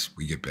 Yes,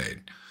 we get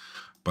paid.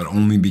 But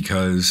only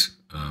because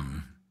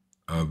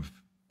of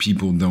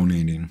people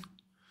donating.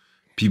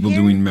 People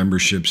doing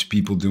memberships,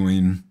 people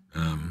doing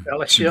super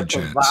Fellowship of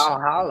chats.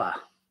 Valhalla.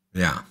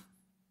 Yeah.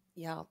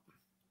 Yeah.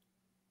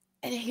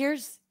 And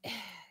here's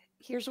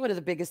one of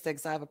the biggest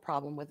things I have a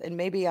problem with, and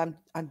maybe I'm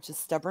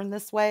just stubborn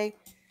this way,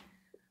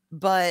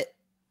 but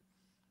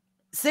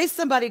say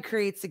somebody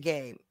creates a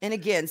game, and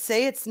again,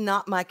 say it's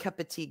not my cup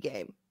of tea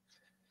game.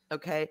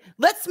 Okay,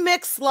 let's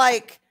mix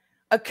like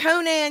a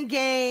Conan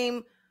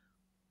game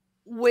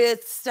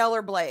with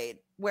Stellar Blade,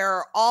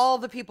 where all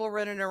the people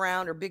running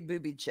around are big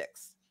boobied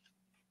chicks.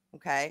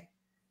 Okay,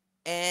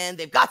 and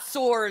they've got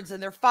swords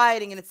and they're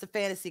fighting, and it's a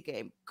fantasy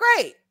game.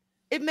 Great.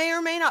 It may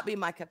or may not be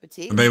my cup of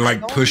tea. Are they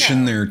like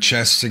pushing their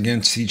chests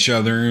against each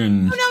other?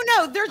 And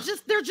no.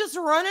 They're just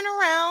running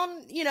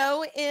around,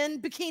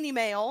 in bikini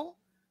mail,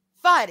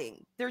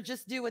 fighting. They're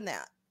just doing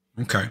that.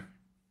 Okay.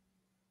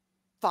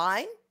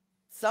 Fine.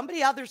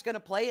 Somebody out there's going to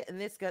play it, and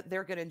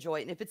they're going to enjoy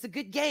it. And if it's a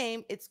good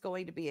game, it's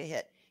going to be a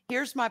hit.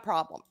 Here's my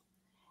problem: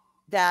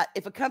 that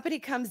if a company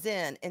comes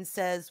in and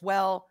says,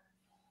 "Well,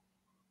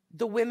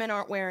 the women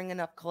aren't wearing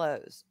enough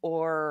clothes,"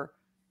 or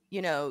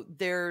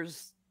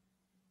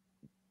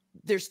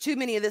there's too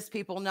many of this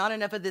people, not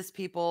enough of this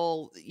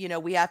people,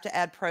 we have to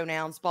add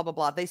pronouns, blah, blah,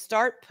 blah. They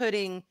start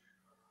putting,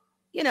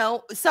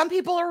 some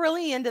people are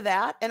really into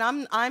that, and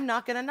I'm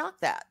not going to knock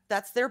that.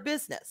 That's their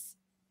business.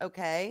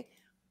 Okay.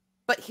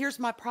 But here's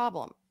my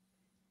problem.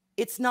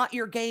 It's not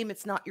your game.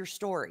 It's not your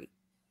story.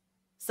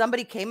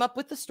 Somebody came up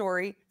with the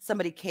story.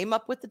 Somebody came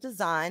up with the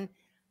design.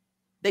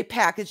 They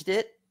packaged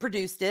it,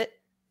 produced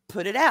it,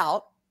 put it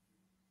out,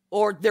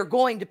 or they're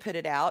going to put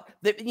it out.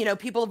 That,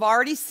 people have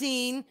already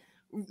seen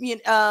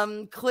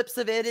clips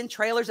of it in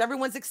trailers.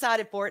 Everyone's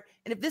excited for it.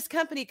 And if this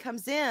company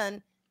comes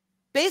in,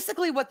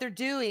 basically what they're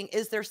doing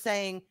is they're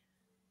saying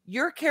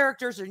your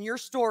characters and your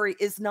story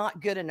is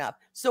not good enough.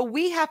 So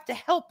we have to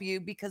help you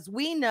because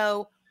we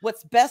know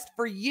what's best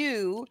for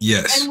you.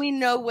 Yes. And we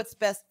know what's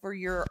best for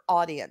your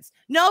audience.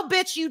 No,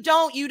 bitch, you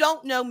don't. You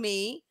don't know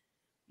me.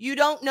 You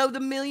don't know the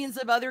millions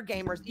of other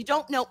gamers. You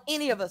don't know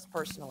any of us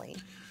personally.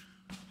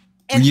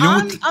 And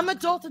I'm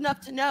adult enough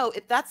to know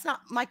if that's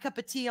not my cup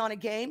of tea on a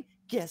game,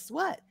 guess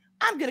what?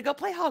 I'm going to go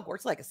play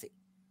Hogwarts Legacy.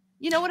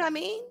 You know what I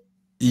mean?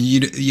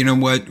 You know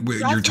what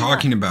you're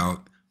talking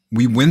about?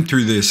 We went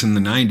through this in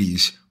the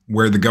 90s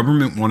where the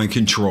government wanted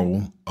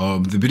control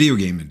of the video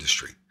game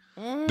industry.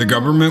 The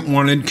government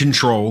wanted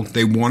control.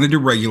 They wanted to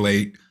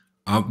regulate.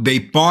 They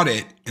fought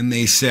it, and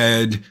they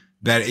said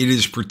that it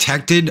is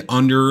protected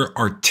under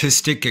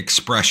artistic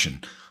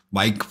expression,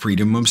 like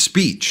freedom of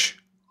speech.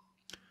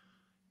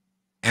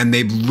 And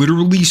they've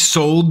literally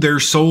sold their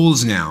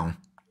souls now.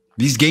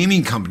 These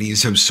gaming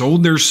companies have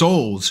sold their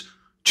souls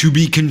to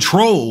be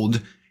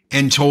controlled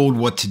and told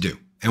what to do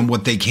and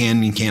what they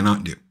can and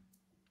cannot do.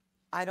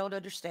 I don't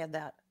understand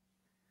that.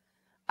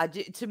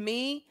 To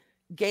me,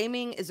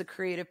 gaming is a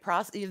creative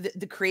process.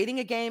 The creating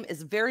a game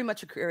is very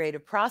much a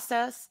creative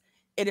process.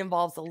 It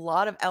involves a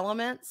lot of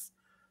elements.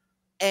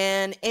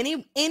 And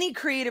any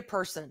creative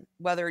person,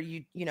 whether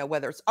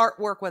whether it's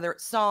artwork, whether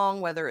it's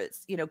song, whether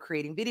it's,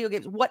 creating video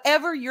games,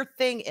 whatever your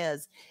thing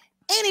is,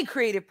 any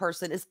creative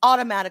person is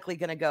automatically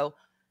going to go,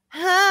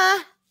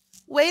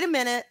 wait a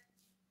minute,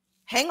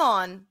 hang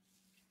on.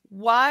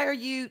 Why are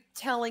you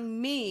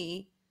telling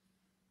me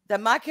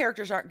that my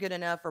characters aren't good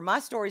enough or my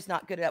story's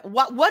not good enough?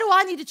 What do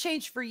I need to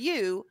change for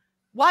you?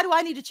 Why do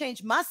I need to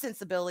change my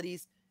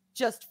sensibilities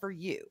just for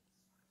you?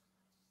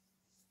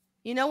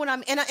 And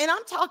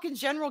I'm talking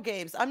general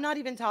games. I'm not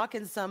even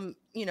talking some,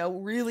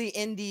 really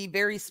indie,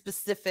 very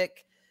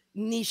specific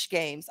niche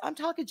games. I'm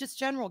talking just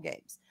general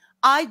games.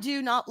 I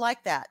do not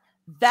like that.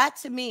 That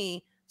to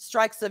me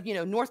strikes of,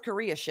 North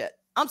Korea shit.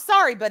 I'm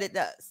sorry, but it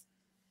does.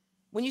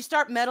 When you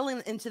start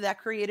meddling into that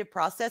creative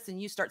process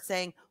and you start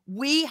saying,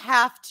 we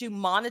have to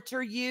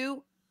monitor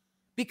you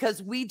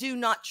because we do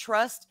not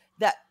trust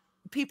that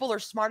people are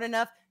smart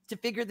enough to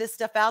figure this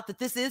stuff out, that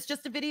this is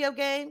just a video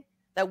game,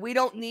 that we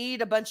don't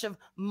need a bunch of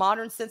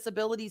modern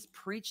sensibilities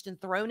preached and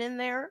thrown in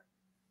there,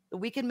 that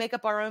we can make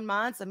up our own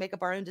minds and make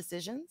up our own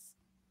decisions.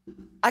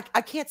 I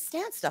can't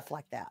stand stuff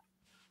like that.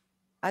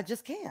 I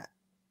just can't.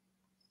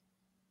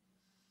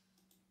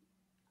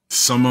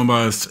 Some of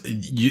us,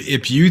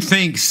 if you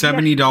think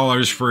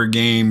 $70 for a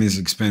game is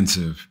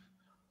expensive,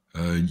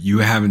 you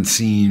haven't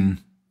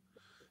seen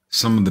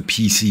some of the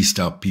PC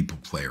stuff people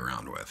play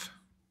around with.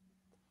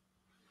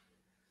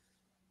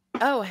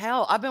 Oh,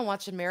 hell. I've been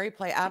watching Mary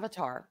play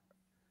Avatar.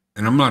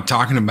 And I'm not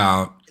talking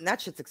about... And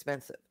that shit's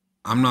expensive.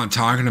 I'm not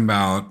talking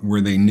about where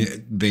they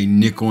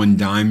nickel and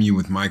dime you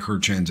with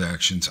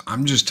microtransactions.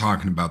 I'm just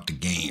talking about the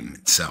game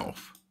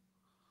itself.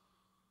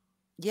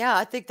 Yeah,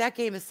 I think that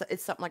game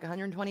it's something like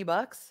 $120.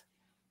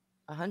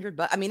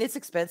 $100. I mean, it's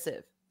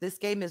expensive. This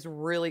game is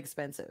really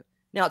expensive.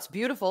 Now it's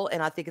beautiful,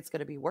 and I think it's going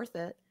to be worth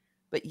it.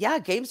 But yeah,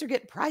 games are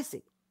getting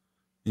pricey.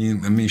 Yeah,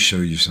 let me show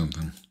you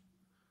something.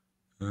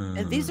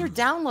 And these are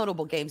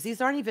downloadable games. These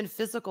aren't even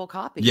physical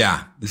copies.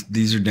 Yeah,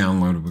 these are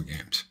downloadable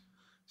games.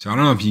 So I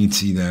don't know if you can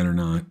see that or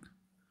not.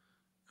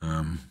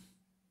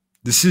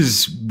 This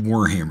is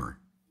Warhammer.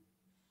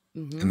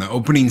 And the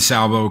opening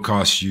salvo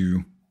costs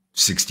you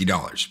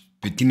 $60.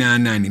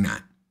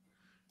 $59.99,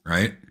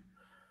 right?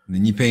 And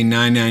then you pay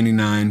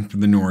 $9.99 for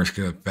the North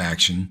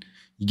faction.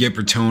 You get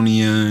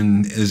Bretonia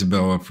and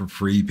Isabella for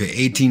free. You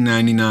pay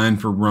 $18.99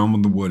 for Realm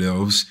of the Wood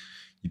Elves.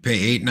 You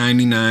pay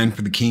 $8.99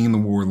 for the King and the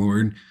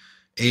Warlord.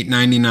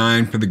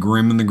 $8.99 for the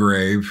Grim and the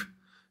Grave.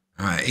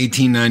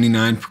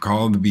 $18.99 for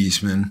Call of the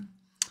Beastmen.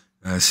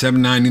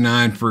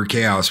 $7.99 for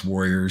Chaos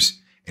Warriors.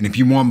 And if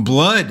you want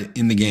blood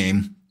in the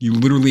game, you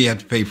literally have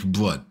to pay for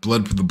blood.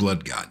 Blood for the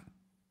Blood God.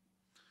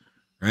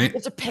 Right? You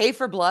have to pay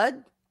for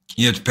blood?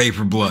 You have to pay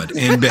for blood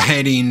and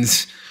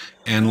beheadings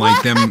and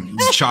like them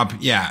chop.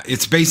 Yeah,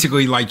 it's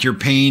basically like you're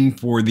paying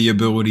for the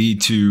ability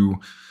to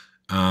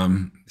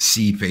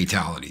see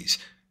fatalities.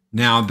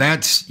 Now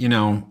that's, you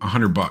know,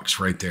 $100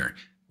 right there.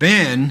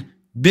 Then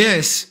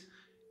this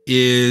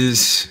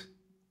is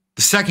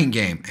the second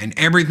game, and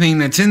everything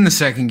that's in the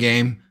second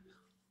game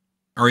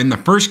or in the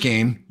first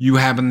game, you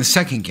have in the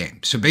second game.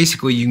 So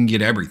basically you can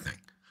get everything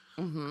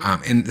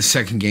in the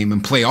second game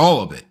and play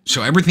all of it.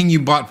 So everything you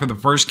bought for the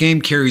first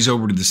game carries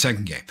over to the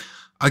second game.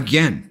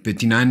 Again,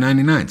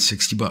 $59.99,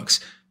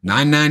 $60.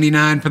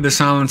 $9.99 for the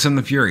Silence and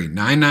the Fury.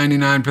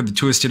 $9.99 for the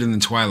Twisted and the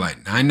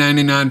Twilight.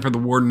 $9.99 for the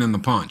Warden and the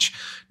Punch.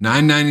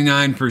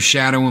 $9.99 for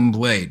Shadow and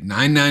Blade.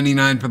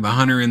 $9.99 for the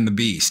Hunter and the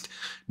Beast.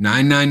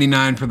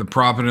 $9.99 for the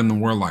Prophet and the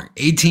Warlock.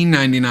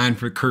 $18.99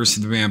 for Curse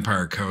of the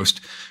Vampire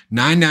Coast.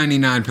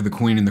 $9.99 for the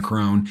Queen and the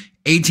Crone.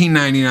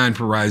 $18.99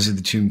 for Rise of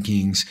the Tomb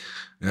Kings.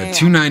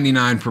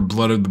 $2.99 for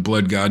Blood of the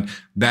Blood God.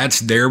 That's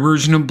their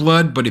version of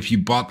Blood, but if you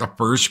bought the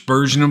first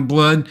version of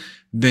Blood,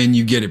 then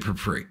you get it for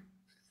free.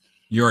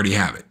 You already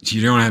have it, so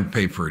you don't have to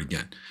pay for it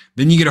again.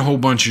 Then you get a whole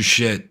bunch of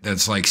shit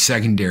that's like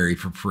secondary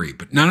for free,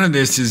 but none of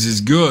this is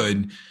as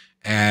good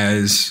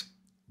as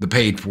the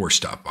paid for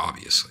stuff,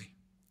 obviously.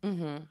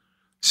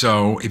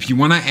 So if you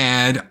want to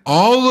add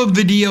all of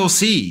the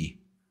DLC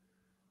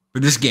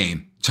for this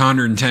game, it's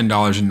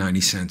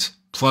 $110.90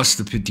 plus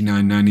the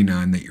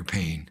 $59.99 that you're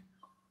paying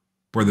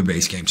for the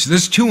base game. So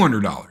that's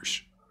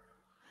 $200.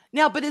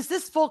 Now, but is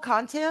this full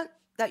content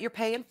that you're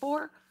paying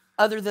for?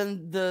 Other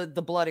than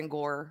the blood and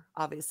gore,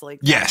 obviously.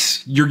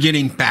 Yes, you're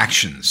getting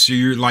factions. So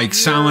you're like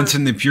Silence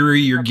and the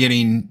Fury, you're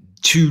getting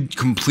two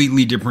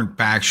completely different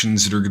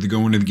factions that are going to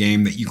go into the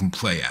game that you can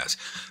play as.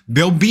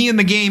 They'll be in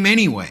the game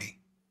anyway,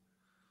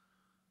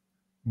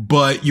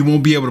 but you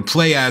won't be able to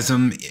play as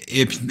them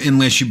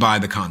unless you buy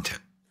the content.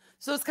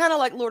 So it's kind of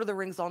like Lord of the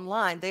Rings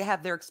Online. They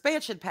have their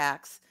expansion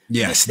packs.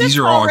 Yes, these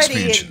are all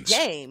expansions. In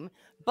game,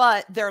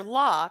 but they're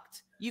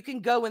locked. You can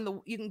go in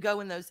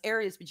those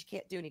areas, but you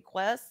can't do any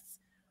quests.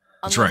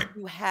 That's right.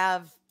 You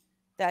have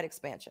that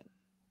expansion.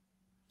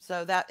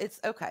 So that it's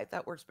okay.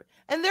 That works.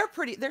 And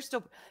they're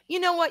still, you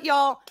know what,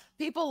 y'all,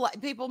 people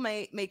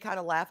may kind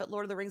of laugh at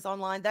Lord of the Rings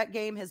Online. That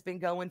game has been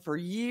going for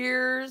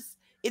years.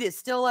 It is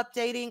still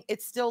updating.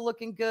 It's still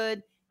looking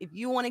good. If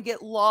you want to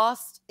get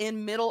lost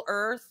in Middle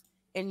Earth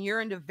and you're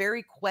into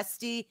very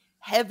questy,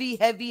 heavy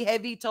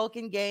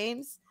Tolkien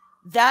games,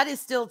 that is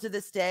still to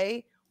this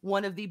day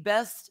one of the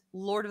best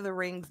Lord of the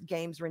Rings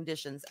games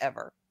renditions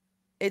ever.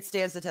 It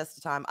stands the test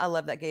of time. I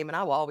love that game, and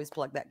I will always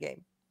plug that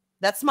game.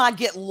 That's my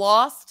get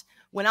lost.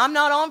 When I'm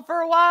not on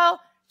for a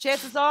while,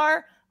 chances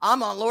are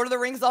I'm on Lord of the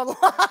Rings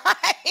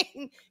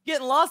Online,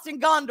 getting lost in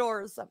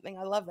Gondor or something.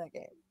 I love that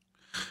game.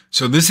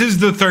 So this is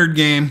the third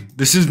game.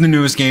 This is the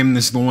newest game.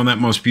 This is the one that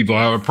most people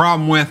have a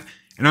problem with,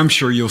 and I'm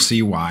sure you'll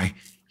see why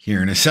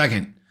here in a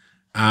second.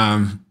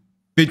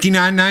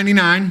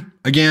 $59.99,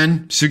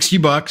 again,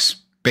 $60,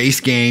 base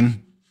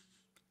game.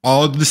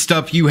 All of the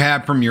stuff you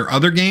have from your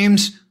other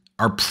games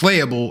are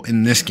playable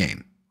in this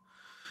game.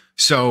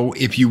 So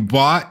if you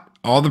bought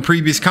all the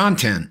previous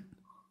content,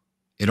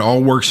 it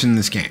all works in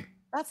this game.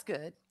 That's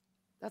good.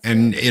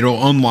 And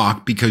it'll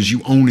unlock because you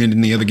own it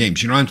in the other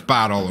games. You don't have to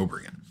buy it all over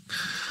again.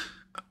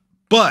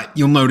 But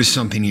you'll notice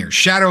something here.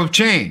 Shadow of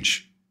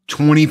Change,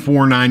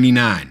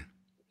 $24.99.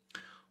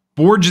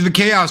 Forge of the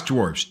Chaos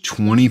Dwarves,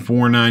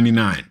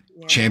 $24.99.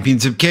 Yeah.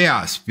 Champions of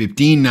Chaos,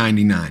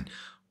 $15.99.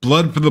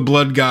 Blood for the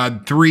Blood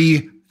God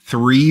 3,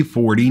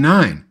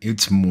 $3.49.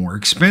 It's more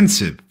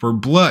expensive for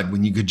blood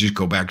when you could just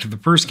go back to the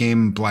first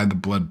game and buy the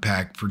blood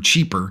pack for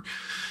cheaper.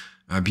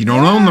 If you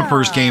don't own the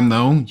first game,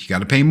 though, you got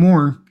to pay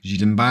more because you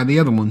didn't buy the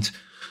other ones.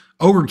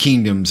 Ogre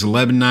Kingdoms,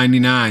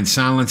 $11.99.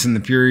 Silence and the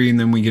Fury, and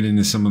then we get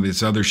into some of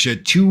this other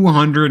shit,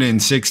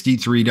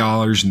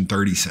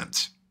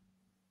 $263.30.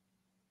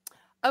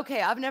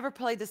 Okay, I've never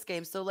played this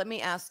game, so let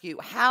me ask you,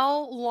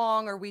 how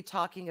long are we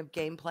talking of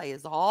gameplay?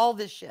 Is all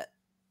this shit?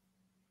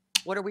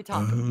 What are we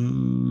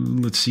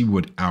talking? Let's see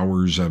what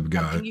hours I've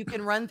got. Something you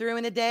can run through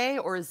in a day,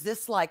 or is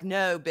this like,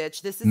 no,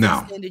 bitch, this is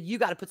extended. You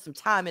got to put some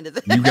time into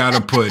this. You got to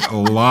put a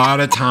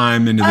lot of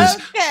time into this.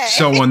 Okay.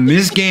 So on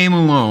this game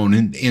alone,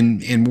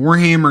 in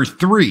Warhammer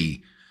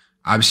 3,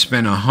 I've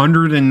spent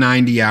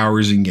 190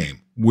 hours in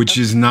game, which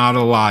is not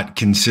a lot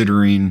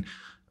considering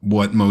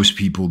what most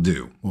people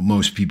do, what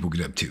most people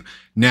get up to.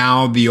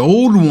 Now, the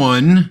old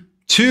one,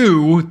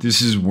 2,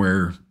 this is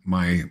where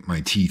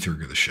my teeth are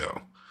going to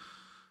show.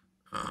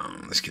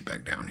 Let's get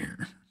back down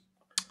here.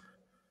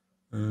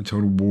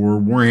 Total War,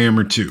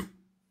 Warhammer 2.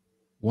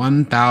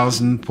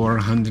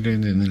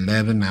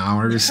 1,411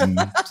 hours and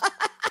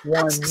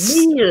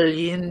 $1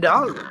 million.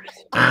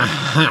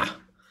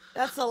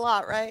 That's a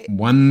lot, right?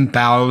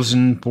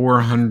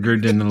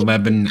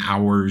 1,411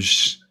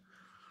 hours.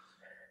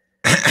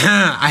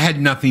 I had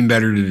nothing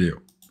better to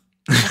do.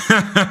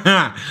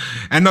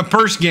 And the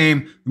first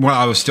game, while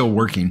I was still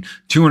working,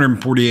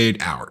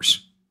 248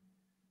 hours.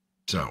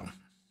 So.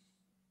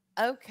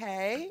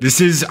 Okay.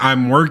 This is,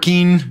 I'm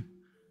working.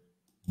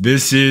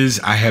 This is,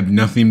 I have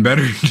nothing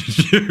better to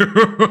do.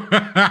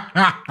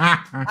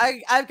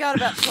 I've got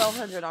about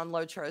 1,200 on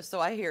Lotro,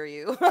 so I hear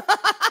you.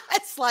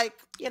 It's like,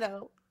 you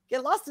know,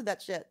 get lost in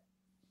that shit.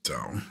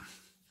 So,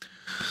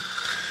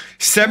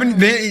 then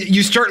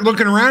you start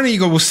looking around and you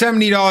go, well,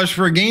 $70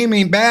 for a game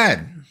ain't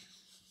bad.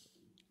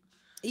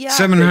 Yeah.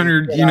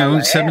 700, you know,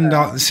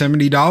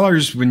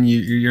 $70 when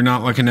you're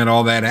not looking at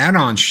all that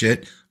add-on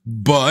shit.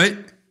 But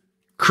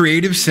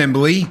Creative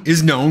Assembly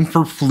is known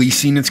for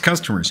fleecing its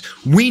customers.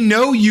 We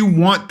know you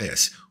want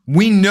this.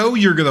 We know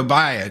you're going to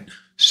buy it.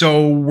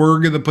 So we're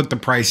going to put the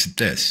price at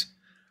this.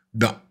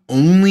 The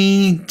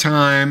only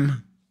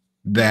time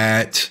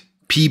that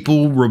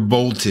people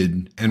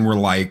revolted and were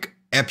like,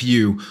 F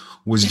you,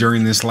 was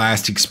during this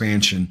last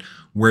expansion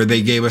where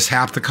they gave us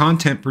half the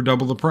content for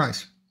double the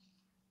price.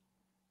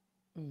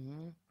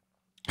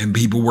 And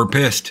people were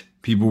pissed.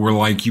 People were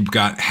like, you've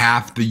got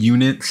half the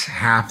units,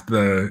 half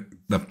the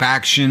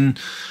faction,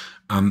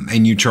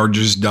 and you charge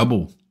us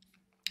double.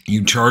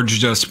 You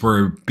charged us for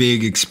a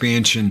big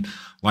expansion,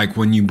 like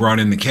when you brought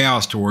in the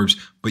Chaos Dwarves,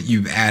 but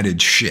you've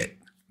added shit.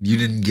 You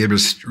didn't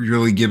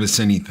really give us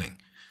anything.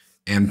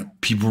 And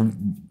people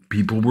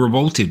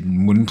revolted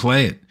and wouldn't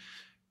play it.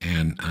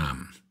 And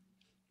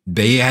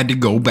they had to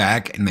go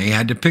back and they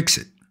had to fix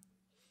it.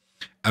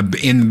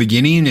 In the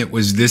beginning, it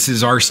was, this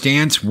is our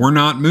stance. We're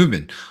not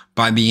moving.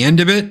 By the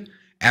end of it,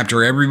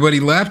 after everybody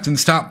left and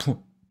stopped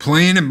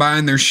playing and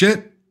buying their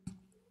shit,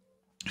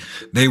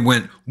 they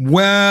went,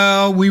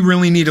 well, we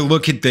really need to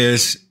look at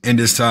this and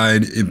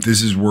decide if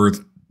this is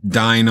worth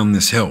dying on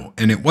this hill.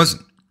 And it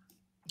wasn't.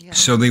 Yeah.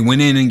 So they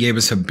went in and gave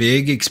us a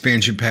big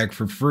expansion pack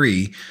for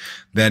free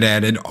that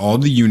added all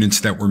the units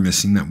that were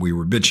missing that we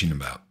were bitching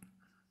about.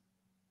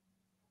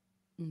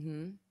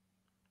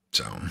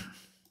 So...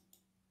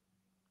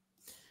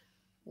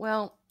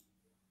 Well,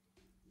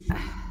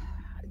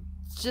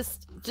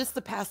 just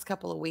the past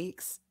couple of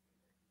weeks,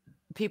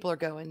 people are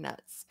going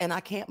nuts, and I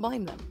can't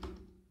blame them.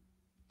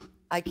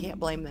 I can't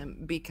blame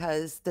them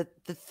because the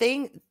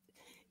thing,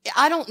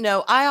 I don't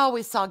know. I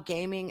always saw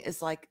gaming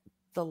as like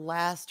the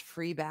last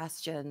free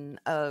bastion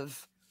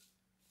of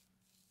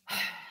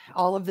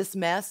all of this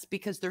mess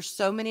because there's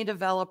so many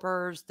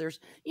developers.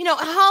 There's, you know,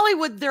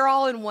 Hollywood, they're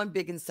all in one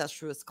big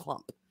incestuous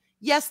clump.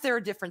 Yes, there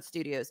are different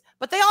studios,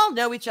 but they all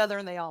know each other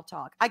and they all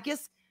talk. I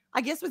guess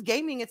with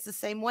gaming, it's the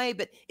same way,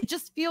 but it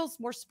just feels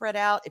more spread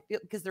out.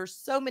 Because there's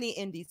so many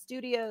indie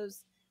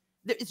studios.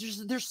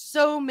 There's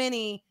so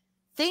many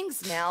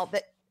things now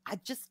that I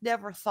just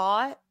never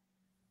thought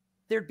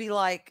there'd be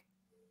like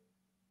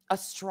a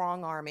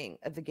strong arming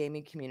of the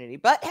gaming community.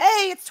 But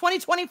hey, it's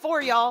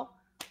 2024, y'all.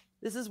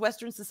 This is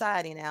Western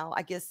society now.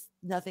 I guess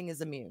nothing is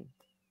immune.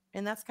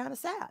 And that's kind of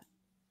sad.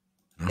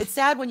 It's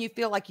sad when you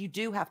feel like you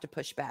do have to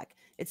push back.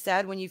 It's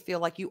sad when you feel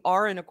like you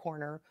are in a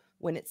corner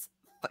when it's,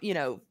 you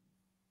know,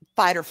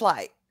 fight or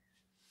flight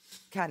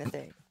kind of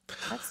thing.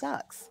 That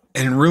sucks.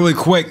 And really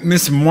quick,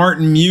 Miss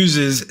Martin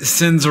Muses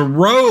sends a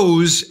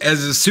rose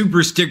as a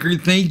super sticker.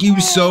 Thank you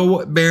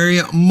so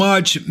very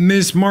much,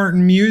 Miss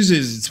Martin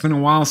Muses. It's been a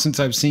while since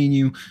I've seen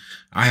you.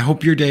 I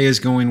hope your day is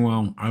going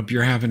well. I hope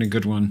you're having a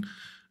good one.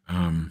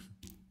 I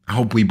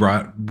hope we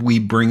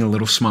bring a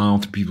little smile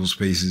to people's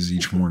faces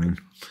each morning.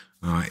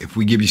 If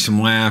we give you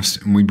some laughs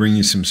and we bring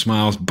you some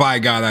smiles, by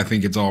God, I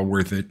think it's all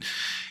worth it.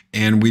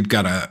 And we've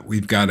got a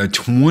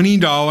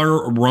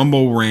 $20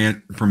 Rumble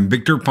rant from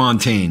Victor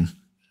Fontaine,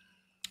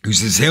 who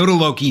says, "Hail to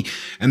Loki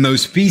and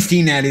those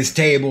feasting at his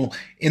table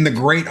in the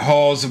great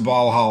halls of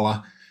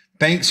Valhalla.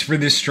 Thanks for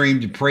this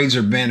stream to praise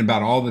or vent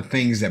about all the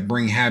things that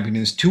bring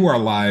happiness to our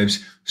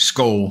lives.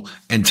 Skull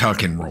and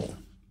tuck and roll."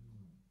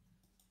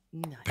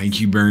 Nice. Thank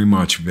you very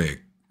much,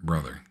 Vic,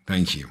 brother.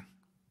 Thank you.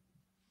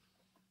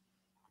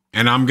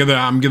 And I'm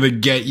gonna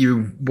get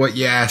you what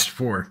you asked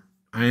for.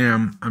 I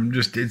am. I'm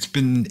just. It's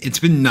been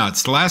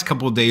nuts. The last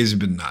couple of days have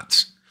been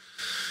nuts.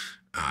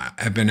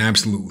 Have been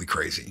absolutely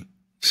crazy.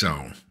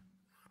 So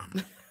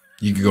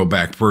you could go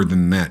back further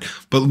than that.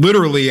 But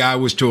literally, I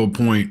was to a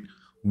point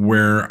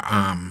where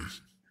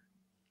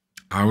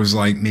I was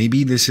like,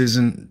 maybe this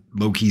isn't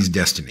Loki's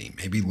destiny.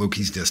 Maybe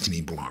Loki's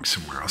destiny belongs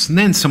somewhere else. And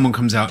then someone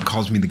comes out and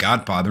calls me the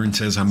Godfather and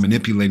says I'm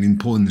manipulating,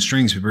 pulling the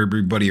strings of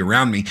everybody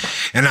around me.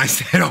 And I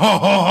said,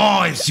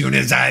 oh, as soon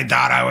as I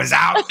thought I was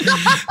out,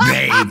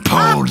 they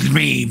pulled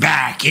me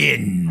back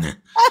in.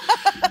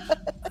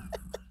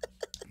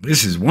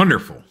 This is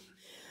wonderful.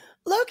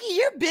 Loki,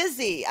 you're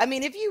busy. I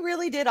mean, if you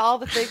really did all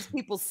the things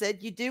people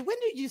said you do, when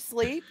did you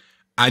sleep?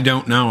 I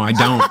don't know. I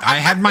don't. I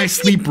had my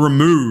sleep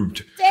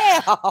removed.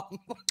 Damn.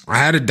 I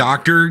had a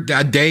doctor,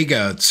 a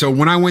Dega. So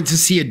when I went to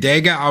see a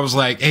Dega, I was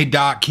like, hey,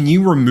 doc, can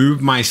you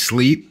remove my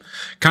sleep?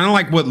 Kind of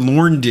like what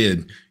Lorne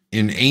did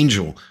in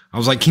Angel. I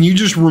was like, can you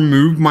just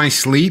remove my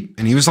sleep?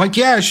 And he was like,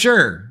 yeah,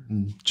 sure.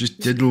 And just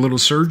did a little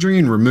surgery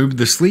and removed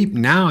the sleep.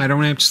 Now I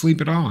don't have to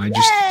sleep at all. I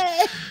just,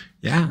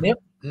 yeah.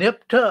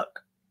 Nip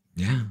tuck.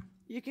 Yeah.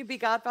 You can be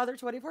Godfather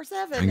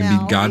 24/7. I can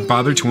be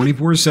Godfather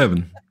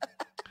 24/7.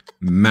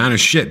 Amount of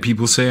shit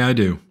people say I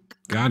do.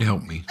 God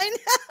help me. I know.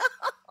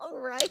 All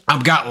right.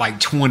 I've got like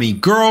 20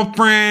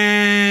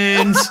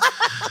 girlfriends.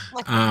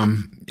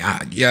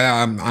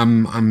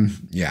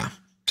 Yeah.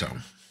 So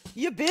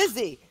You're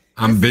busy.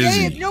 I'm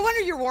busy. Dave, no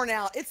wonder you're worn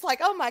out. It's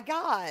like, oh my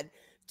God.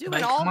 Doing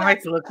Makes all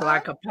Mike that look stuff.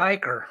 like a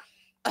piker.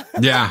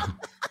 Yeah.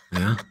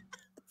 Yeah.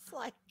 It's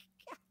like,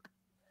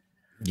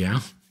 Yeah.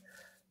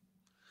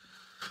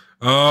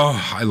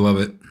 Oh, I love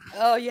it.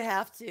 oh, you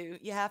have to.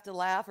 You have to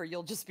laugh or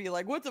you'll just be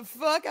like, what the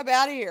fuck? I'm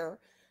out of here.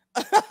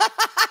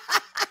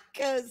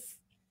 Because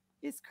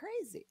it's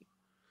crazy.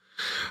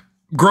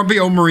 Grumpy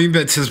Old Marine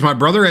Vet says, my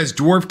brother has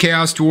Dwarf,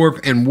 Chaos Dwarf,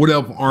 and Wood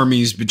Elf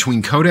armies.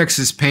 Between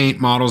codexes, paint,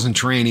 models, and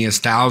terrain, he has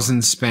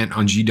thousands spent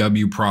on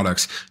GW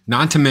products.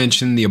 Not to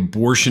mention the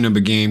abortion of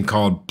a game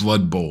called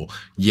Blood Bowl.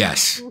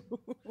 Yes.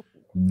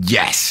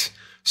 Yes.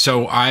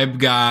 So I've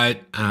got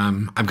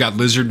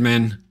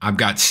Lizardmen, I've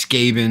got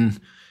Skaven,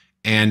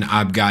 and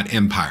I've got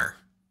Empire.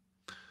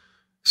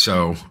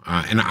 So,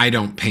 and I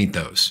don't paint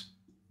those.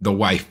 The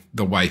wife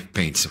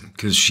paints them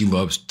because she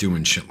loves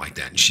doing shit like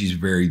that. And she's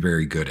very,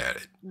 very good at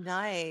it.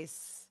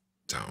 Nice.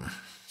 So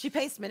She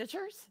paints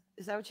miniatures?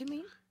 Is that what you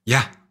mean?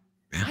 yeah.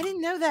 I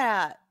didn't know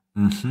that.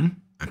 Mm-hmm.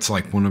 That's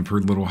like one of her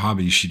little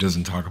hobbies she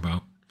doesn't talk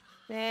about.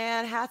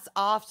 Man, hats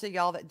off to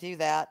y'all that do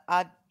that.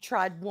 I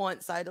tried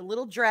once. I had a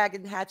little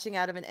dragon hatching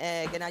out of an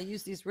egg, and I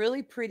used these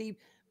really pretty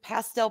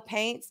pastel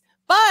paints,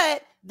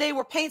 but they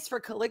were paints for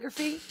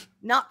calligraphy,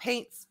 not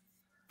paints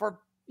for,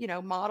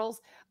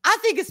 models. I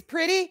think it's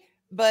pretty,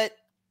 but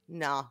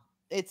no,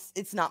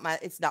 it's not my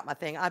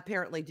thing. I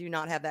apparently do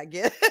not have that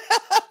gift.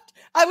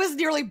 I was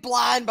nearly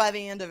blind by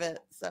the end of it.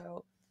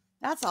 So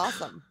that's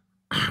awesome.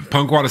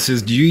 Punkwater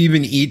says, do you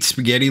even eat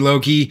spaghetti,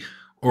 Loki?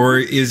 Or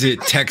is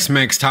it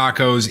Tex-Mex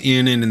tacos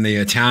in and the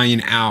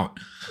Italian out?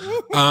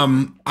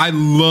 I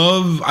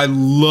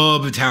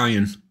love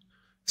Italian.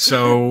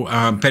 So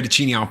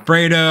fettuccine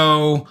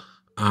Alfredo,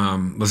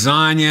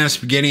 lasagna,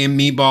 spaghetti and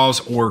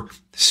meatballs, or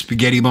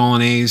spaghetti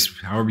bolognese,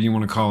 however you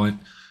want to call it.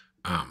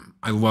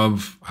 I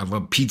love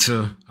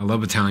pizza. I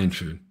love Italian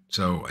food.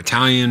 So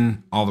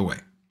Italian all the way.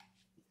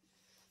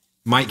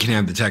 Mike can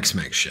have the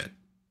Tex-Mex shit.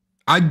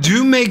 I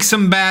do make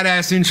some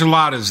badass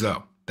enchiladas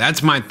though.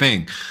 That's my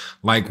thing.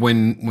 Like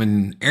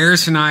when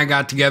Eris and I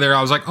got together,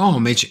 I was like, oh,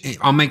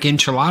 I'll make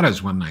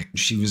enchiladas one night. And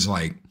she was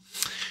like,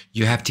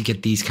 you have to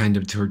get these kind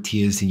of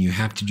tortillas and you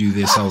have to do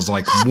this. I was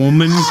like,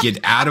 woman, get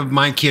out of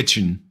my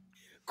kitchen.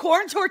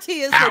 Corn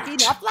tortillas, Out.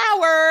 Loki, not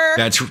flour.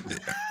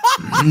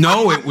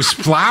 No, it was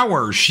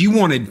flour. She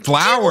wanted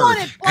flour. She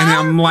wanted And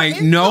I'm flour like,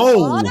 for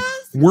no,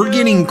 enchiladas? we're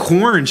getting No.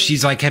 corn.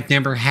 She's like, I've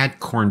never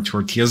had corn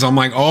tortillas. I'm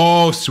like,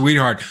 oh,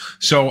 sweetheart.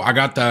 So I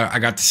got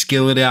the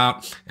skillet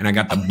out and I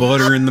got the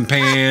butter in the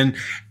pan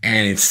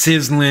and it's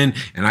sizzling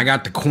and I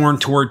got the corn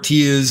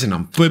tortillas and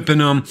I'm flipping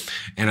them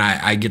and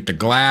I get the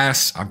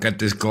glass. I've got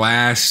this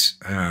glass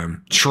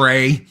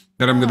tray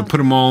that I'm going to put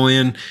them all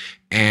in.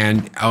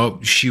 And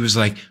she was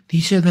like,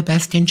 these are the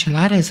best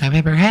enchiladas I've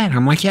ever had.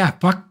 I'm like, yeah,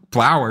 fuck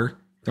flour.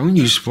 Don't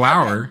use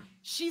flour.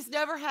 She's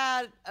never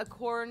had a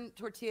corn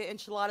tortilla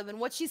enchilada. Then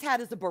what she's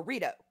had is a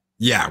burrito.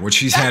 Yeah, what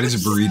she's had is a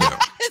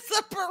burrito. It's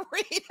a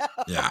burrito.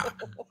 Yeah.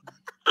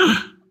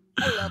 I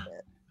love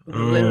it. With a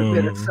little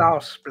bit of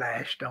sauce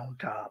splashed on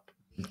top.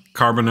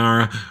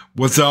 Carbonara.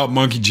 What's up,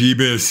 Monkey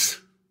Jeebus?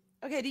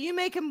 Okay, do you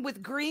make them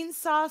with green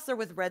sauce or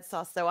with red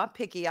sauce? So I'm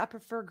picky. I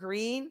prefer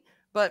green,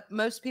 but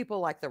most people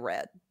like the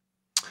red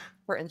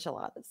for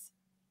enchiladas.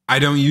 I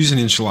don't use an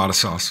enchilada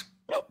sauce.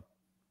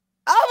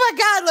 Oh my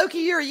God, Loki,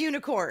 you're a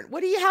unicorn. How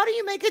do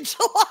you make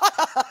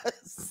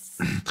enchiladas?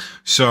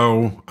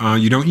 So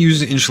you don't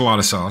use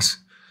enchilada sauce.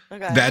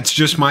 Okay. That's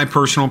just my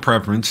personal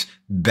preference.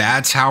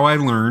 That's how I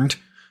learned.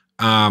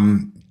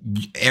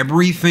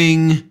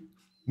 Everything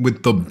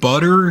with the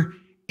butter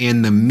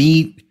and the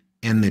meat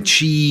and the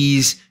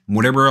cheese,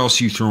 whatever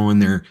else you throw in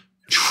there,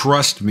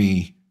 trust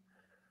me,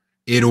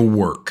 it'll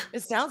work.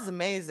 It sounds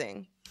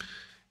amazing.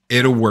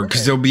 It'll work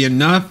because there'll be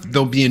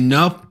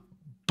enough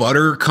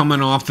butter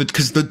coming off it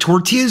because the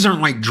tortillas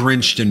aren't like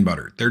drenched in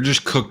butter. They're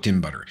just cooked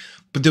in butter.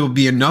 But there'll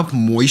be enough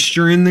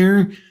moisture in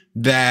there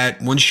that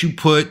once you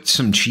put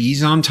some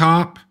cheese on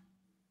top,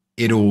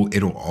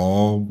 it'll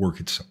all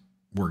work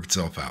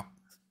itself out.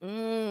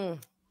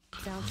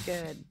 Sounds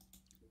good.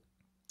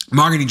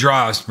 Mahogany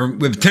Draws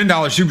with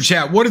 $10 super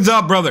chat. What is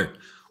up, brother?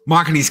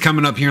 Mahogany's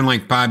coming up here in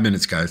like 5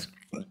 minutes, guys,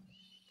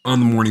 on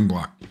the morning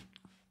block.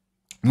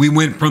 We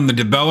went from the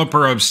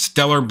developer of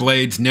Stellar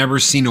Blades, never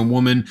seen a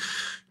woman,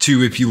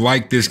 to if you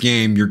like this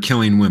game, you're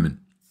killing women.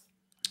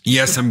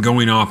 Yes, I'm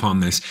going off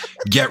on this.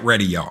 Get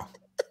ready, y'all.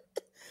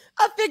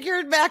 I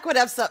figured Mac would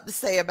have something to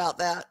say about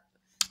that.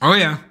 Oh,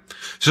 yeah.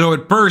 So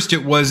at first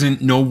it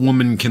wasn't no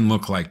woman can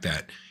look like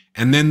that.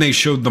 And then they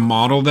showed the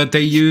model that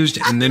they used.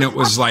 And then it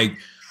was like,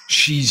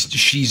 she's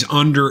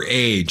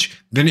underage.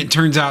 Then it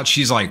turns out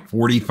she's like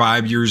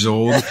 45 years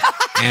old.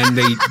 And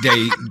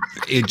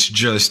it's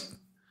just,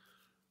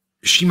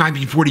 she might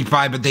be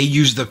 45, but they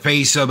used the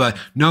face of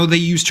they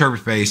used her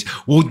face.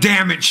 Well,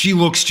 damn it. She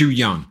looks too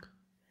young.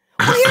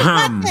 Well, here's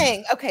that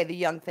thing. Okay, the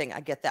young thing.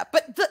 I get that.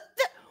 But who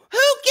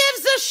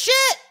gives a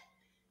shit?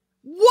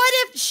 What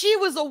if she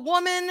was a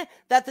woman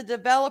that the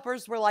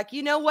developers were like,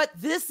 you know what?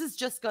 This is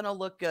just going to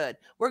look good.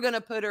 We're going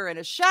to put her in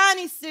a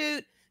shiny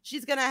suit.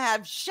 She's going to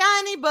have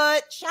shiny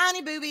butt,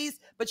 shiny boobies,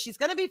 but she's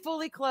going to be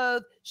fully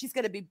clothed. She's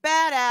going to be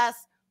badass,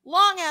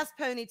 long ass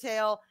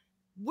ponytail.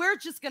 We're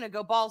just going to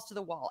go balls to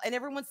the wall. And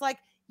everyone's like,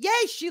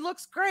 yay, she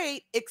looks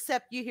great,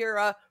 except you hear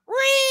a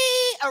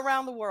ree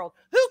around the world.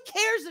 Who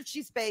cares if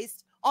she's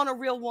based on a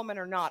real woman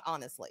or not,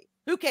 honestly?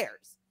 Who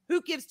cares?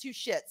 Who gives two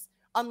shits?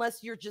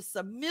 Unless you're just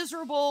some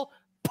miserable,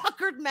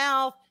 puckered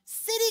mouth,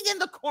 sitting in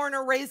the corner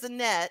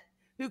raisinette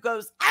who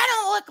goes, I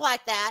don't look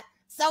like that,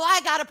 so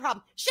I got a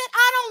problem. Shit,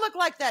 I don't look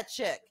like that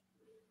chick.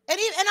 And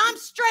I'm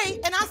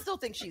straight, and I still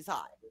think she's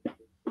hot.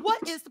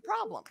 What is the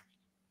problem?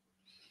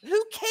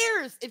 Who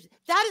cares? If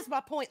that is my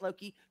point,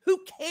 Loki. Who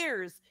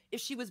cares if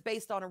she was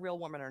based on a real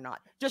woman or not?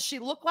 Does she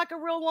look like a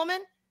real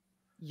woman?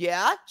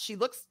 Yeah, she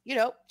looks,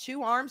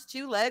 2 arms,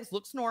 2 legs,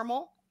 looks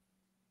normal.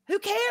 Who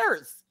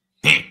cares?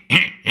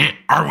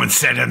 Arwyn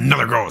said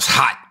another girl is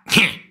hot.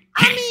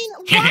 I mean,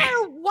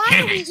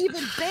 why are we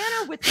even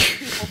banner with these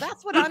people?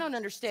 That's what I don't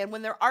understand.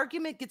 When their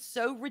argument gets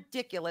so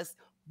ridiculous,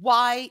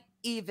 why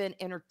even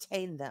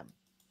entertain them?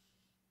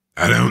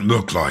 I don't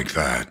look like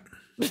that.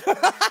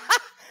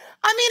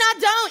 I mean, I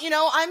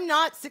don't, I'm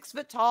not 6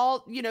 foot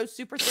tall,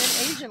 super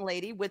thin Asian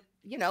lady with,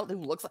 who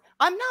looks like,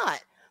 I'm not.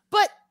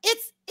 But it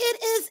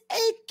is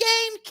a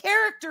game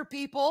character,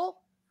 people.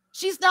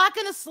 She's not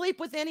going to sleep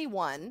with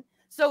anyone.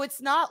 So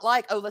it's not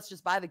like, oh, let's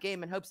just buy the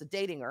game in hopes of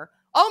dating her.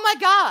 Oh my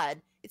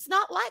God. It's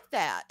not like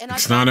that. And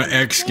it's not an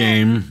X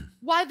game.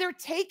 Why they're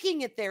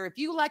taking it there. If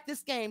you like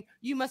this game,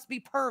 you must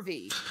be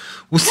pervy.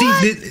 Well, see,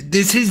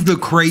 this is the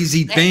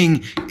crazy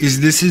thing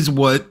this is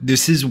what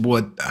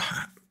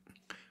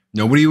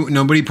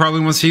nobody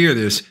probably wants to hear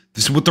this.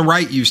 This is what the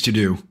right used to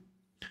do.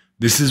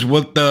 This is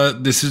what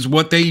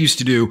they used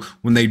to do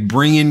when they'd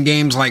bring in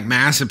games like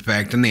Mass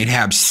Effect and they'd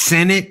have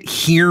Senate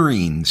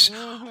hearings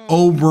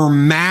over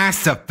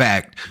Mass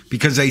Effect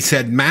because they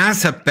said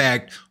Mass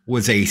Effect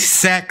was a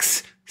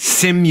sex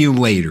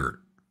simulator.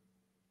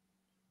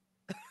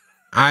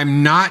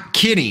 I'm not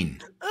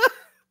kidding.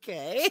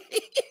 Okay.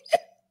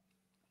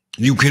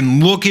 You can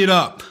look it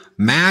up.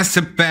 Mass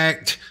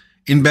Effect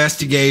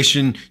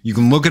investigation. You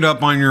can look it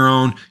up on your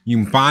own.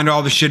 You can find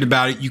all the shit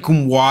about it. You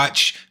can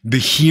watch the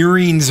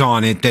hearings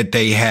on it that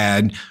they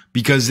had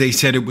because they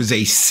said it was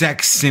a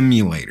sex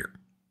simulator.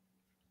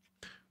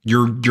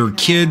 Your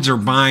kids are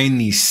buying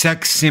these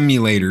sex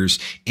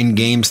simulators in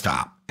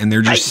GameStop and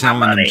they're just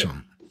selling them to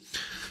them.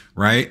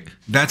 Right?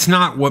 That's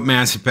not what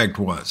Mass Effect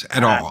was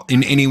at all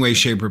in any way,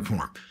 shape, or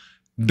form.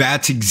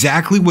 That's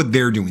exactly what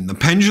they're doing. The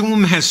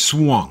pendulum has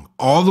swung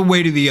all the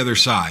way to the other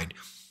side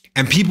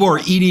and people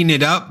are eating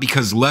it up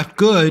because left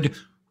good,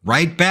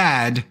 right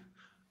bad.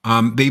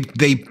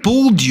 They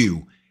fooled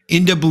you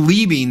into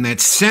believing that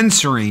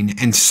censoring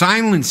and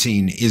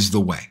silencing is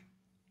the way.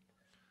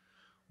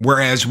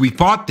 Whereas we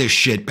fought this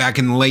shit back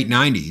in the late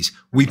 90s.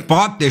 We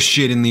fought this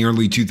shit in the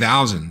early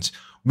 2000s.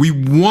 We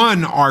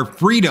won our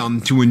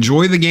freedom to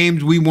enjoy the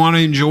games we want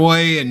to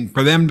enjoy and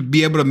for them to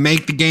be able to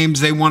make the games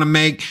they want to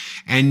make.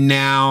 And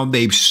now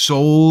they've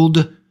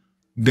sold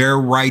their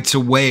rights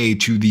away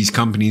to these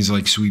companies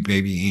like Sweet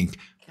Baby Inc.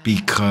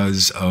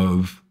 because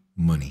of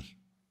money.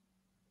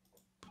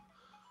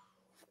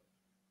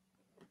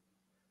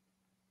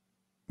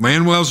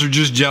 Land whales are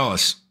just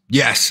jealous.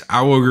 Yes,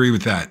 I will agree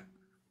with that.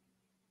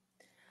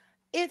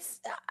 It's,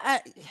 I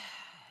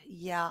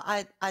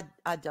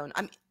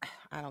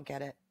don't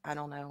get it. I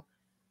don't know.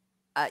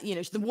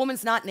 The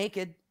woman's not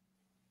naked.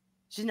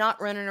 She's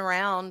not running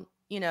around,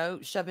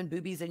 shoving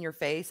boobies in your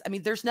face. I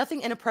mean, there's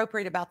nothing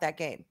inappropriate about that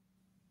game.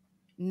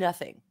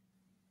 Nothing.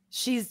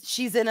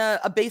 She's in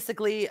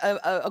basically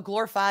a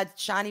glorified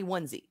shiny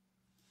onesie.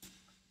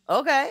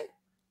 Okay.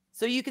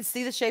 So you can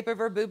see the shape of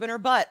her boob and her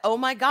butt. Oh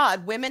my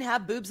God, women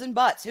have boobs and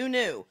butts. Who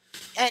knew?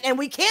 And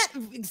we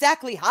can't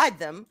exactly hide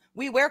them.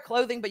 We wear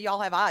clothing, but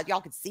y'all have eyes.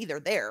 Y'all can see they're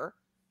there.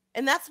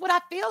 And that's what I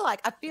feel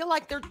like. I feel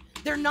like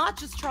they're not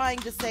just trying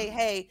to say,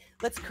 hey,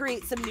 let's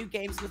create some new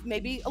games with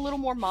maybe a little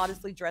more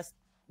modestly dressed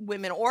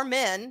women or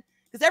men,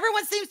 because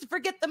everyone seems to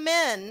forget the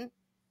men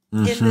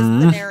in this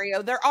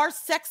scenario. There are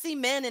sexy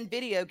men in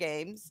video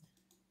games,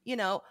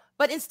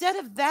 but instead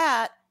of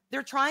that,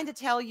 they're trying to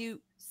tell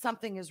you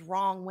something is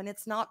wrong when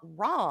it's not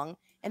wrong.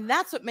 And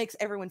that's what makes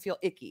everyone feel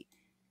icky.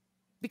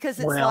 Because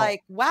it's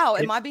like, wow,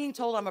 am I being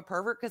told I'm a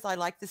pervert because I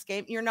like this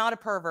game? You're not a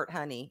pervert,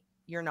 honey.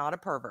 You're not a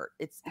pervert.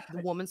 It's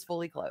the woman's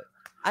fully clothed.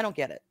 I don't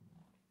get it.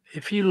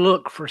 if you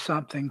look for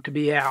something to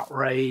be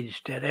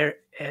outraged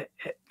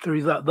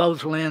through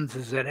those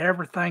lenses at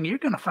everything, you're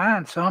going to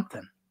find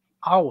something.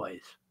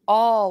 Always.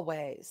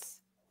 Always.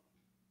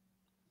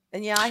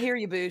 And yeah, I hear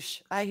you,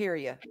 Boosh. I hear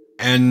you.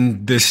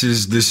 And this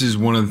is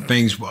one of the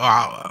things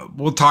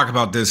we'll talk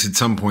about this at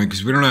some point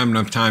because we don't have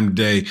enough time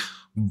today.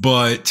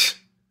 But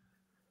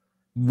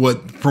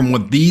from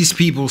what these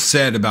people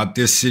said about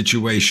this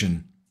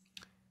situation,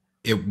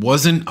 it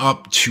wasn't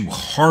up to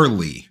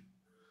Harley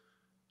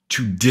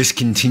to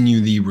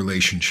discontinue the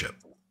relationship.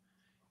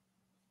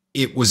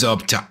 It was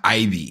up to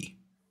Ivy.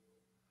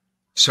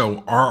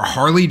 So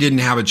Harley didn't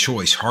have a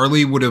choice.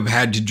 Harley would have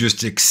had to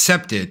just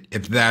accept it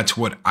if that's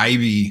what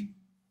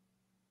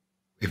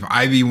if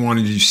Ivy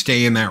wanted to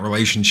stay in that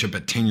relationship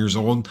at 10 years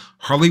old,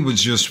 Harley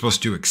was just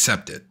supposed to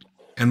accept it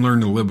and learn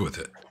to live with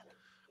it.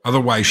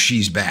 Otherwise,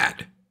 she's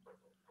bad.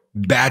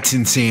 That's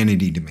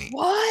insanity to me.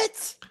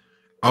 What?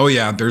 Oh,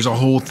 yeah. There's a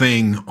whole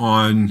thing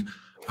on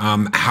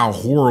how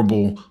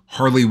horrible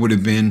Harley would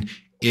have been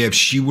if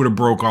she would have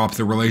broke off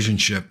the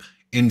relationship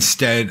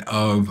instead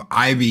of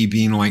Ivy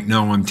being like,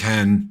 no, I'm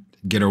 10.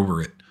 Get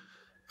over it.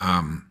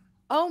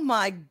 Oh,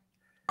 my.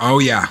 Oh,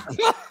 yeah.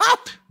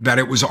 That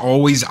it was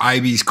always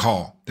Ivy's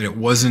call. That it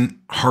wasn't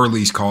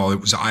Harley's call.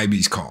 It was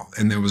Ivy's call.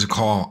 And there was a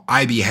call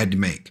Ivy had to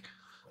make.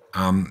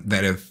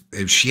 That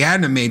if she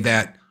hadn't have made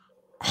that,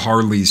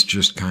 Harley's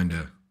just kind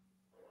of,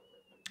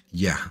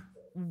 yeah.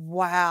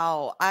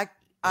 Wow. I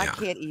Yeah.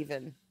 can't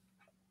even.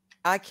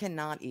 I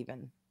cannot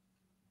even.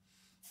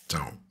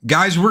 So,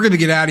 guys, we're going to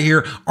get out of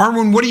here.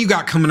 Arwyn, what do you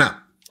got coming up?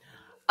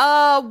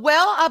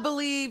 Well, I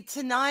believe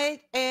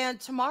tonight and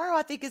tomorrow,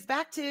 I think is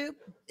back to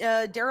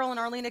Daryl and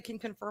Arlena can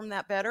confirm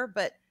that better.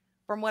 But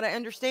from what I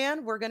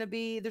understand, there's going to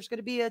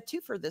be a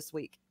twofer this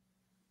week.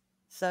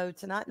 So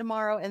tonight and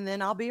tomorrow, and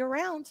then I'll be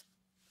around.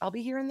 I'll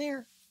be here and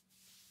there.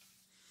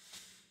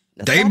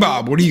 Dave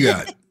Bob, what do you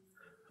got?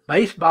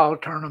 Baseball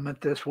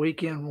tournament this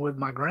weekend with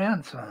my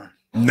grandson.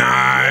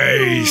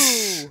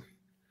 Nice. Ooh,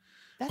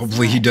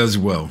 Hopefully he does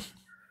well.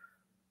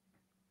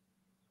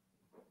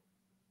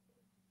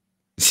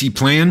 Is he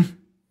playing?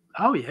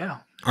 Oh yeah.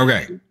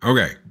 Okay.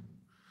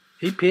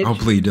 He pitched.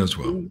 Hopefully he does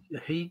well.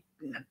 He's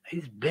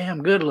a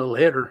damn good little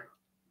hitter.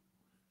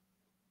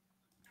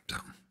 So,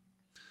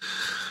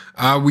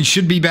 we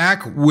should be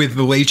back with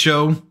the Late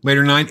Show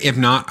later tonight. If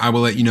not, I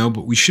will let you know,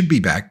 but we should be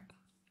back.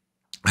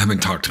 I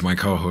haven't talked to my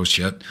co-host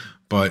yet,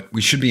 but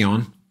we should be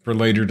on for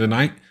later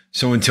tonight.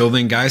 So until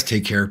then, guys,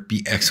 take care.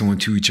 Be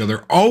excellent to each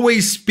other.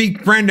 Always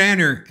speak friend to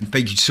enter. And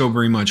thank you so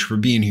very much for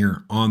being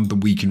here on the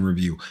Week in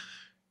Review.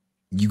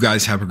 You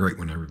guys have a great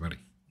one, everybody.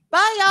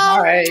 Bye,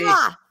 y'all.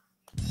 Bye.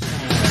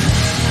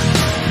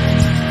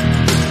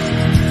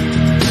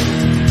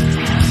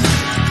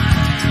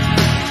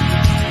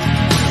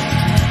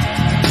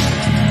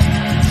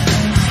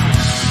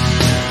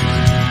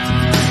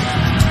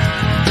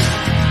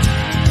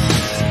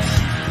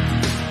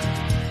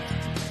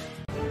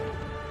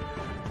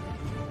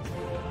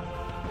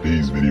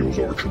 These videos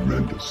are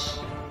tremendous.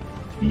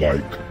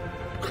 Like,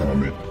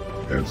 comment,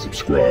 and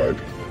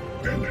subscribe,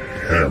 and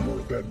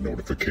hammer that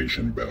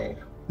notification bell.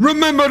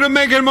 Remember to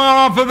make them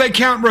all offer they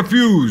can't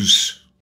refuse.